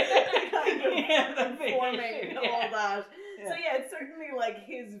of informing all that. Yeah. So yeah, it's certainly like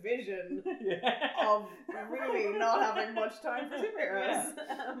his vision of really not having much time for superheroes.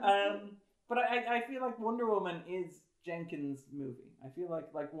 Yeah. But I feel like Wonder Woman is Jenkins' movie. I feel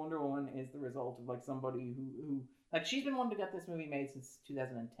like Wonder Woman is the result of like somebody who like she's been wanting to get this movie made since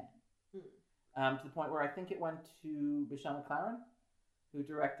 2010. To the point where I think it went to Michelle McLaren, who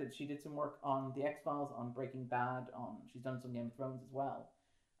directed. She did some work on The X-Files, on Breaking Bad, she's done some Game of Thrones as well.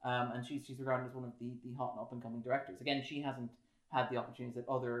 And she's regarded as one of the hot and up-and-coming directors. Again, she hasn't had the opportunities that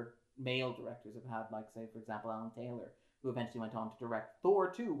other male directors have had, like, say, for example, Alan Taylor, who eventually went on to direct Thor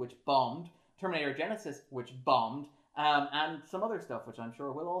 2, which bombed, Terminator Genesis, which bombed, and some other stuff, which I'm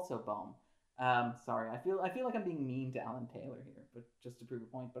sure will also bomb. Sorry, I feel like I'm being mean to Alan Taylor here, but just to prove a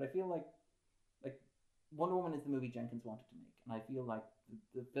point. But I feel like Wonder Woman is the movie Jenkins wanted to make, and I feel like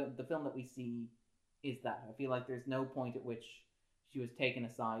the film that we see is that. I feel like there's no point at which she was taken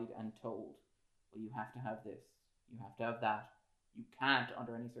aside and told, well, you have to have this, you have to have that, you can't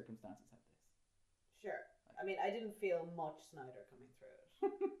under any circumstances have this. Sure. I mean, I didn't feel much Snyder coming through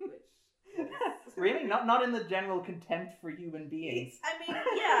it, which really not in the general contempt for human beings. I mean,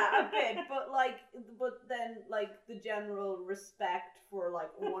 yeah, a bit, but then the general respect for like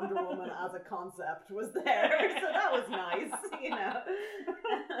Wonder Woman as a concept was there, so that was nice, you know.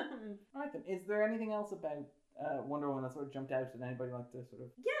 Right then, is there anything else about Wonder Woman that sort of jumped out? Did anybody like to sort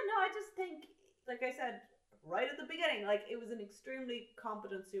of? Yeah, no, I just think, like I said right at the beginning, like it was an extremely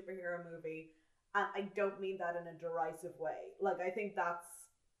competent superhero movie, and I don't mean that in a derisive way. Like I think that's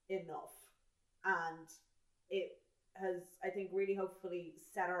enough. And it has, I think, really hopefully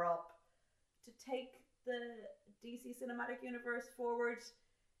set her up to take the DC Cinematic Universe forward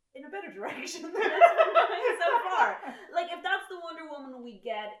in a better direction than it's been going so far. Like, if that's the Wonder Woman we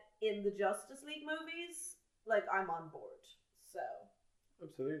get in the Justice League movies, like, I'm on board. So.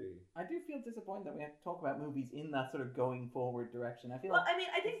 Absolutely. I do feel disappointed that we have to talk about movies in that sort of going forward direction. I feel. Well, I mean,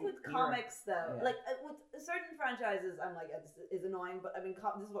 I think with comics though, like with certain franchises, I'm like, this is annoying, but I mean,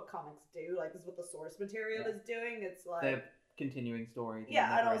 this is what comics do. Like, this is what the source material is doing. It's like the continuing story.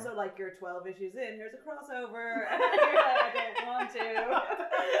 Yeah, and also like you're 12 issues in. Here's a crossover, and you're like, I don't want to.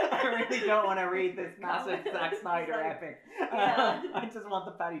 I really don't want to read this massive Zack Snyder epic. Yeah. I just want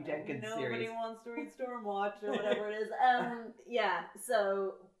the Patty Jenkins series. Nobody wants to read Stormwatch or whatever it is. Yeah.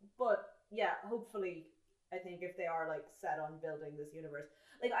 So, but yeah, hopefully, I think if they are like set on building this universe,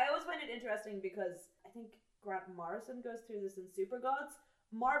 like I always find it interesting because I think Grant Morrison goes through this in Super Gods.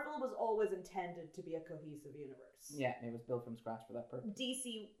 Marvel was always intended to be a cohesive universe. Yeah, it was built from scratch for that purpose.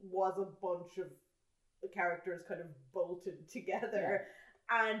 DC was a bunch of characters kind of bolted together,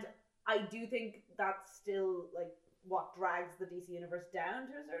 and I do think that's still like what drags the DC universe down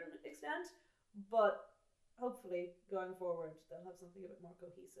to a certain extent. But hopefully, going forward, they'll have something a bit more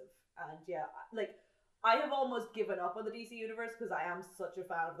cohesive. And yeah, like I have almost given up on the DC universe because I am such a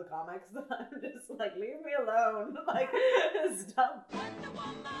fan of the comics that I'm just like, leave me alone. Like, stop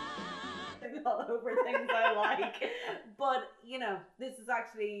all over things I like. But, you know, this has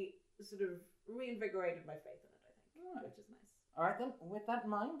actually sort of reinvigorated my faith in it, I think, which is nice. All right, then, with that in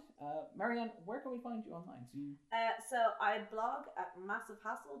mind, Marianne, where can we find you online? So I blog at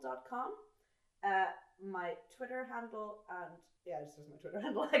massivehassle.com. My Twitter handle, and yeah, this is my Twitter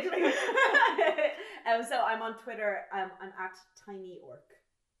handle actually. So I'm on Twitter. I'm at Tiny Orc,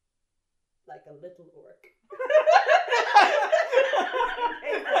 like a little orc.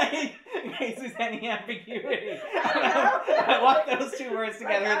 In case there's any ambiguity, what those two words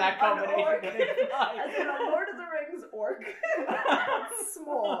together in that combination. As in a Lord of the Rings orc,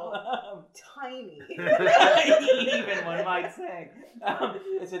 small, tiny. Even one might say.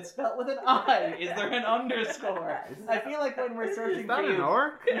 Is it spelt with an I? Is there an underscore? I feel like when we're searching for you, an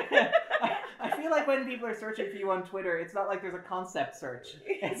orc? I feel like when people are searching for you on Twitter, it's not like there's a concept search.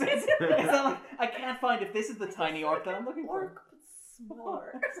 It's not like I can't find if this is the tiny orc that I'm looking for. Orc, but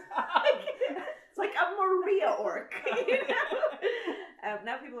smaller. It's like a Maria orc. You know?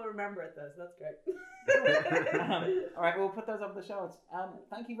 Now people will remember it though, so that's great. All right, we'll put those up in the show notes.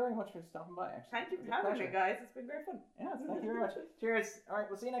 Thank you very much for stopping by. Actually, Thank you for having me, guys. It's been great fun. Yeah, thank you very much. Cheers. All right,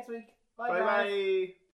 we'll see you next week. Bye, Bye guys. bye.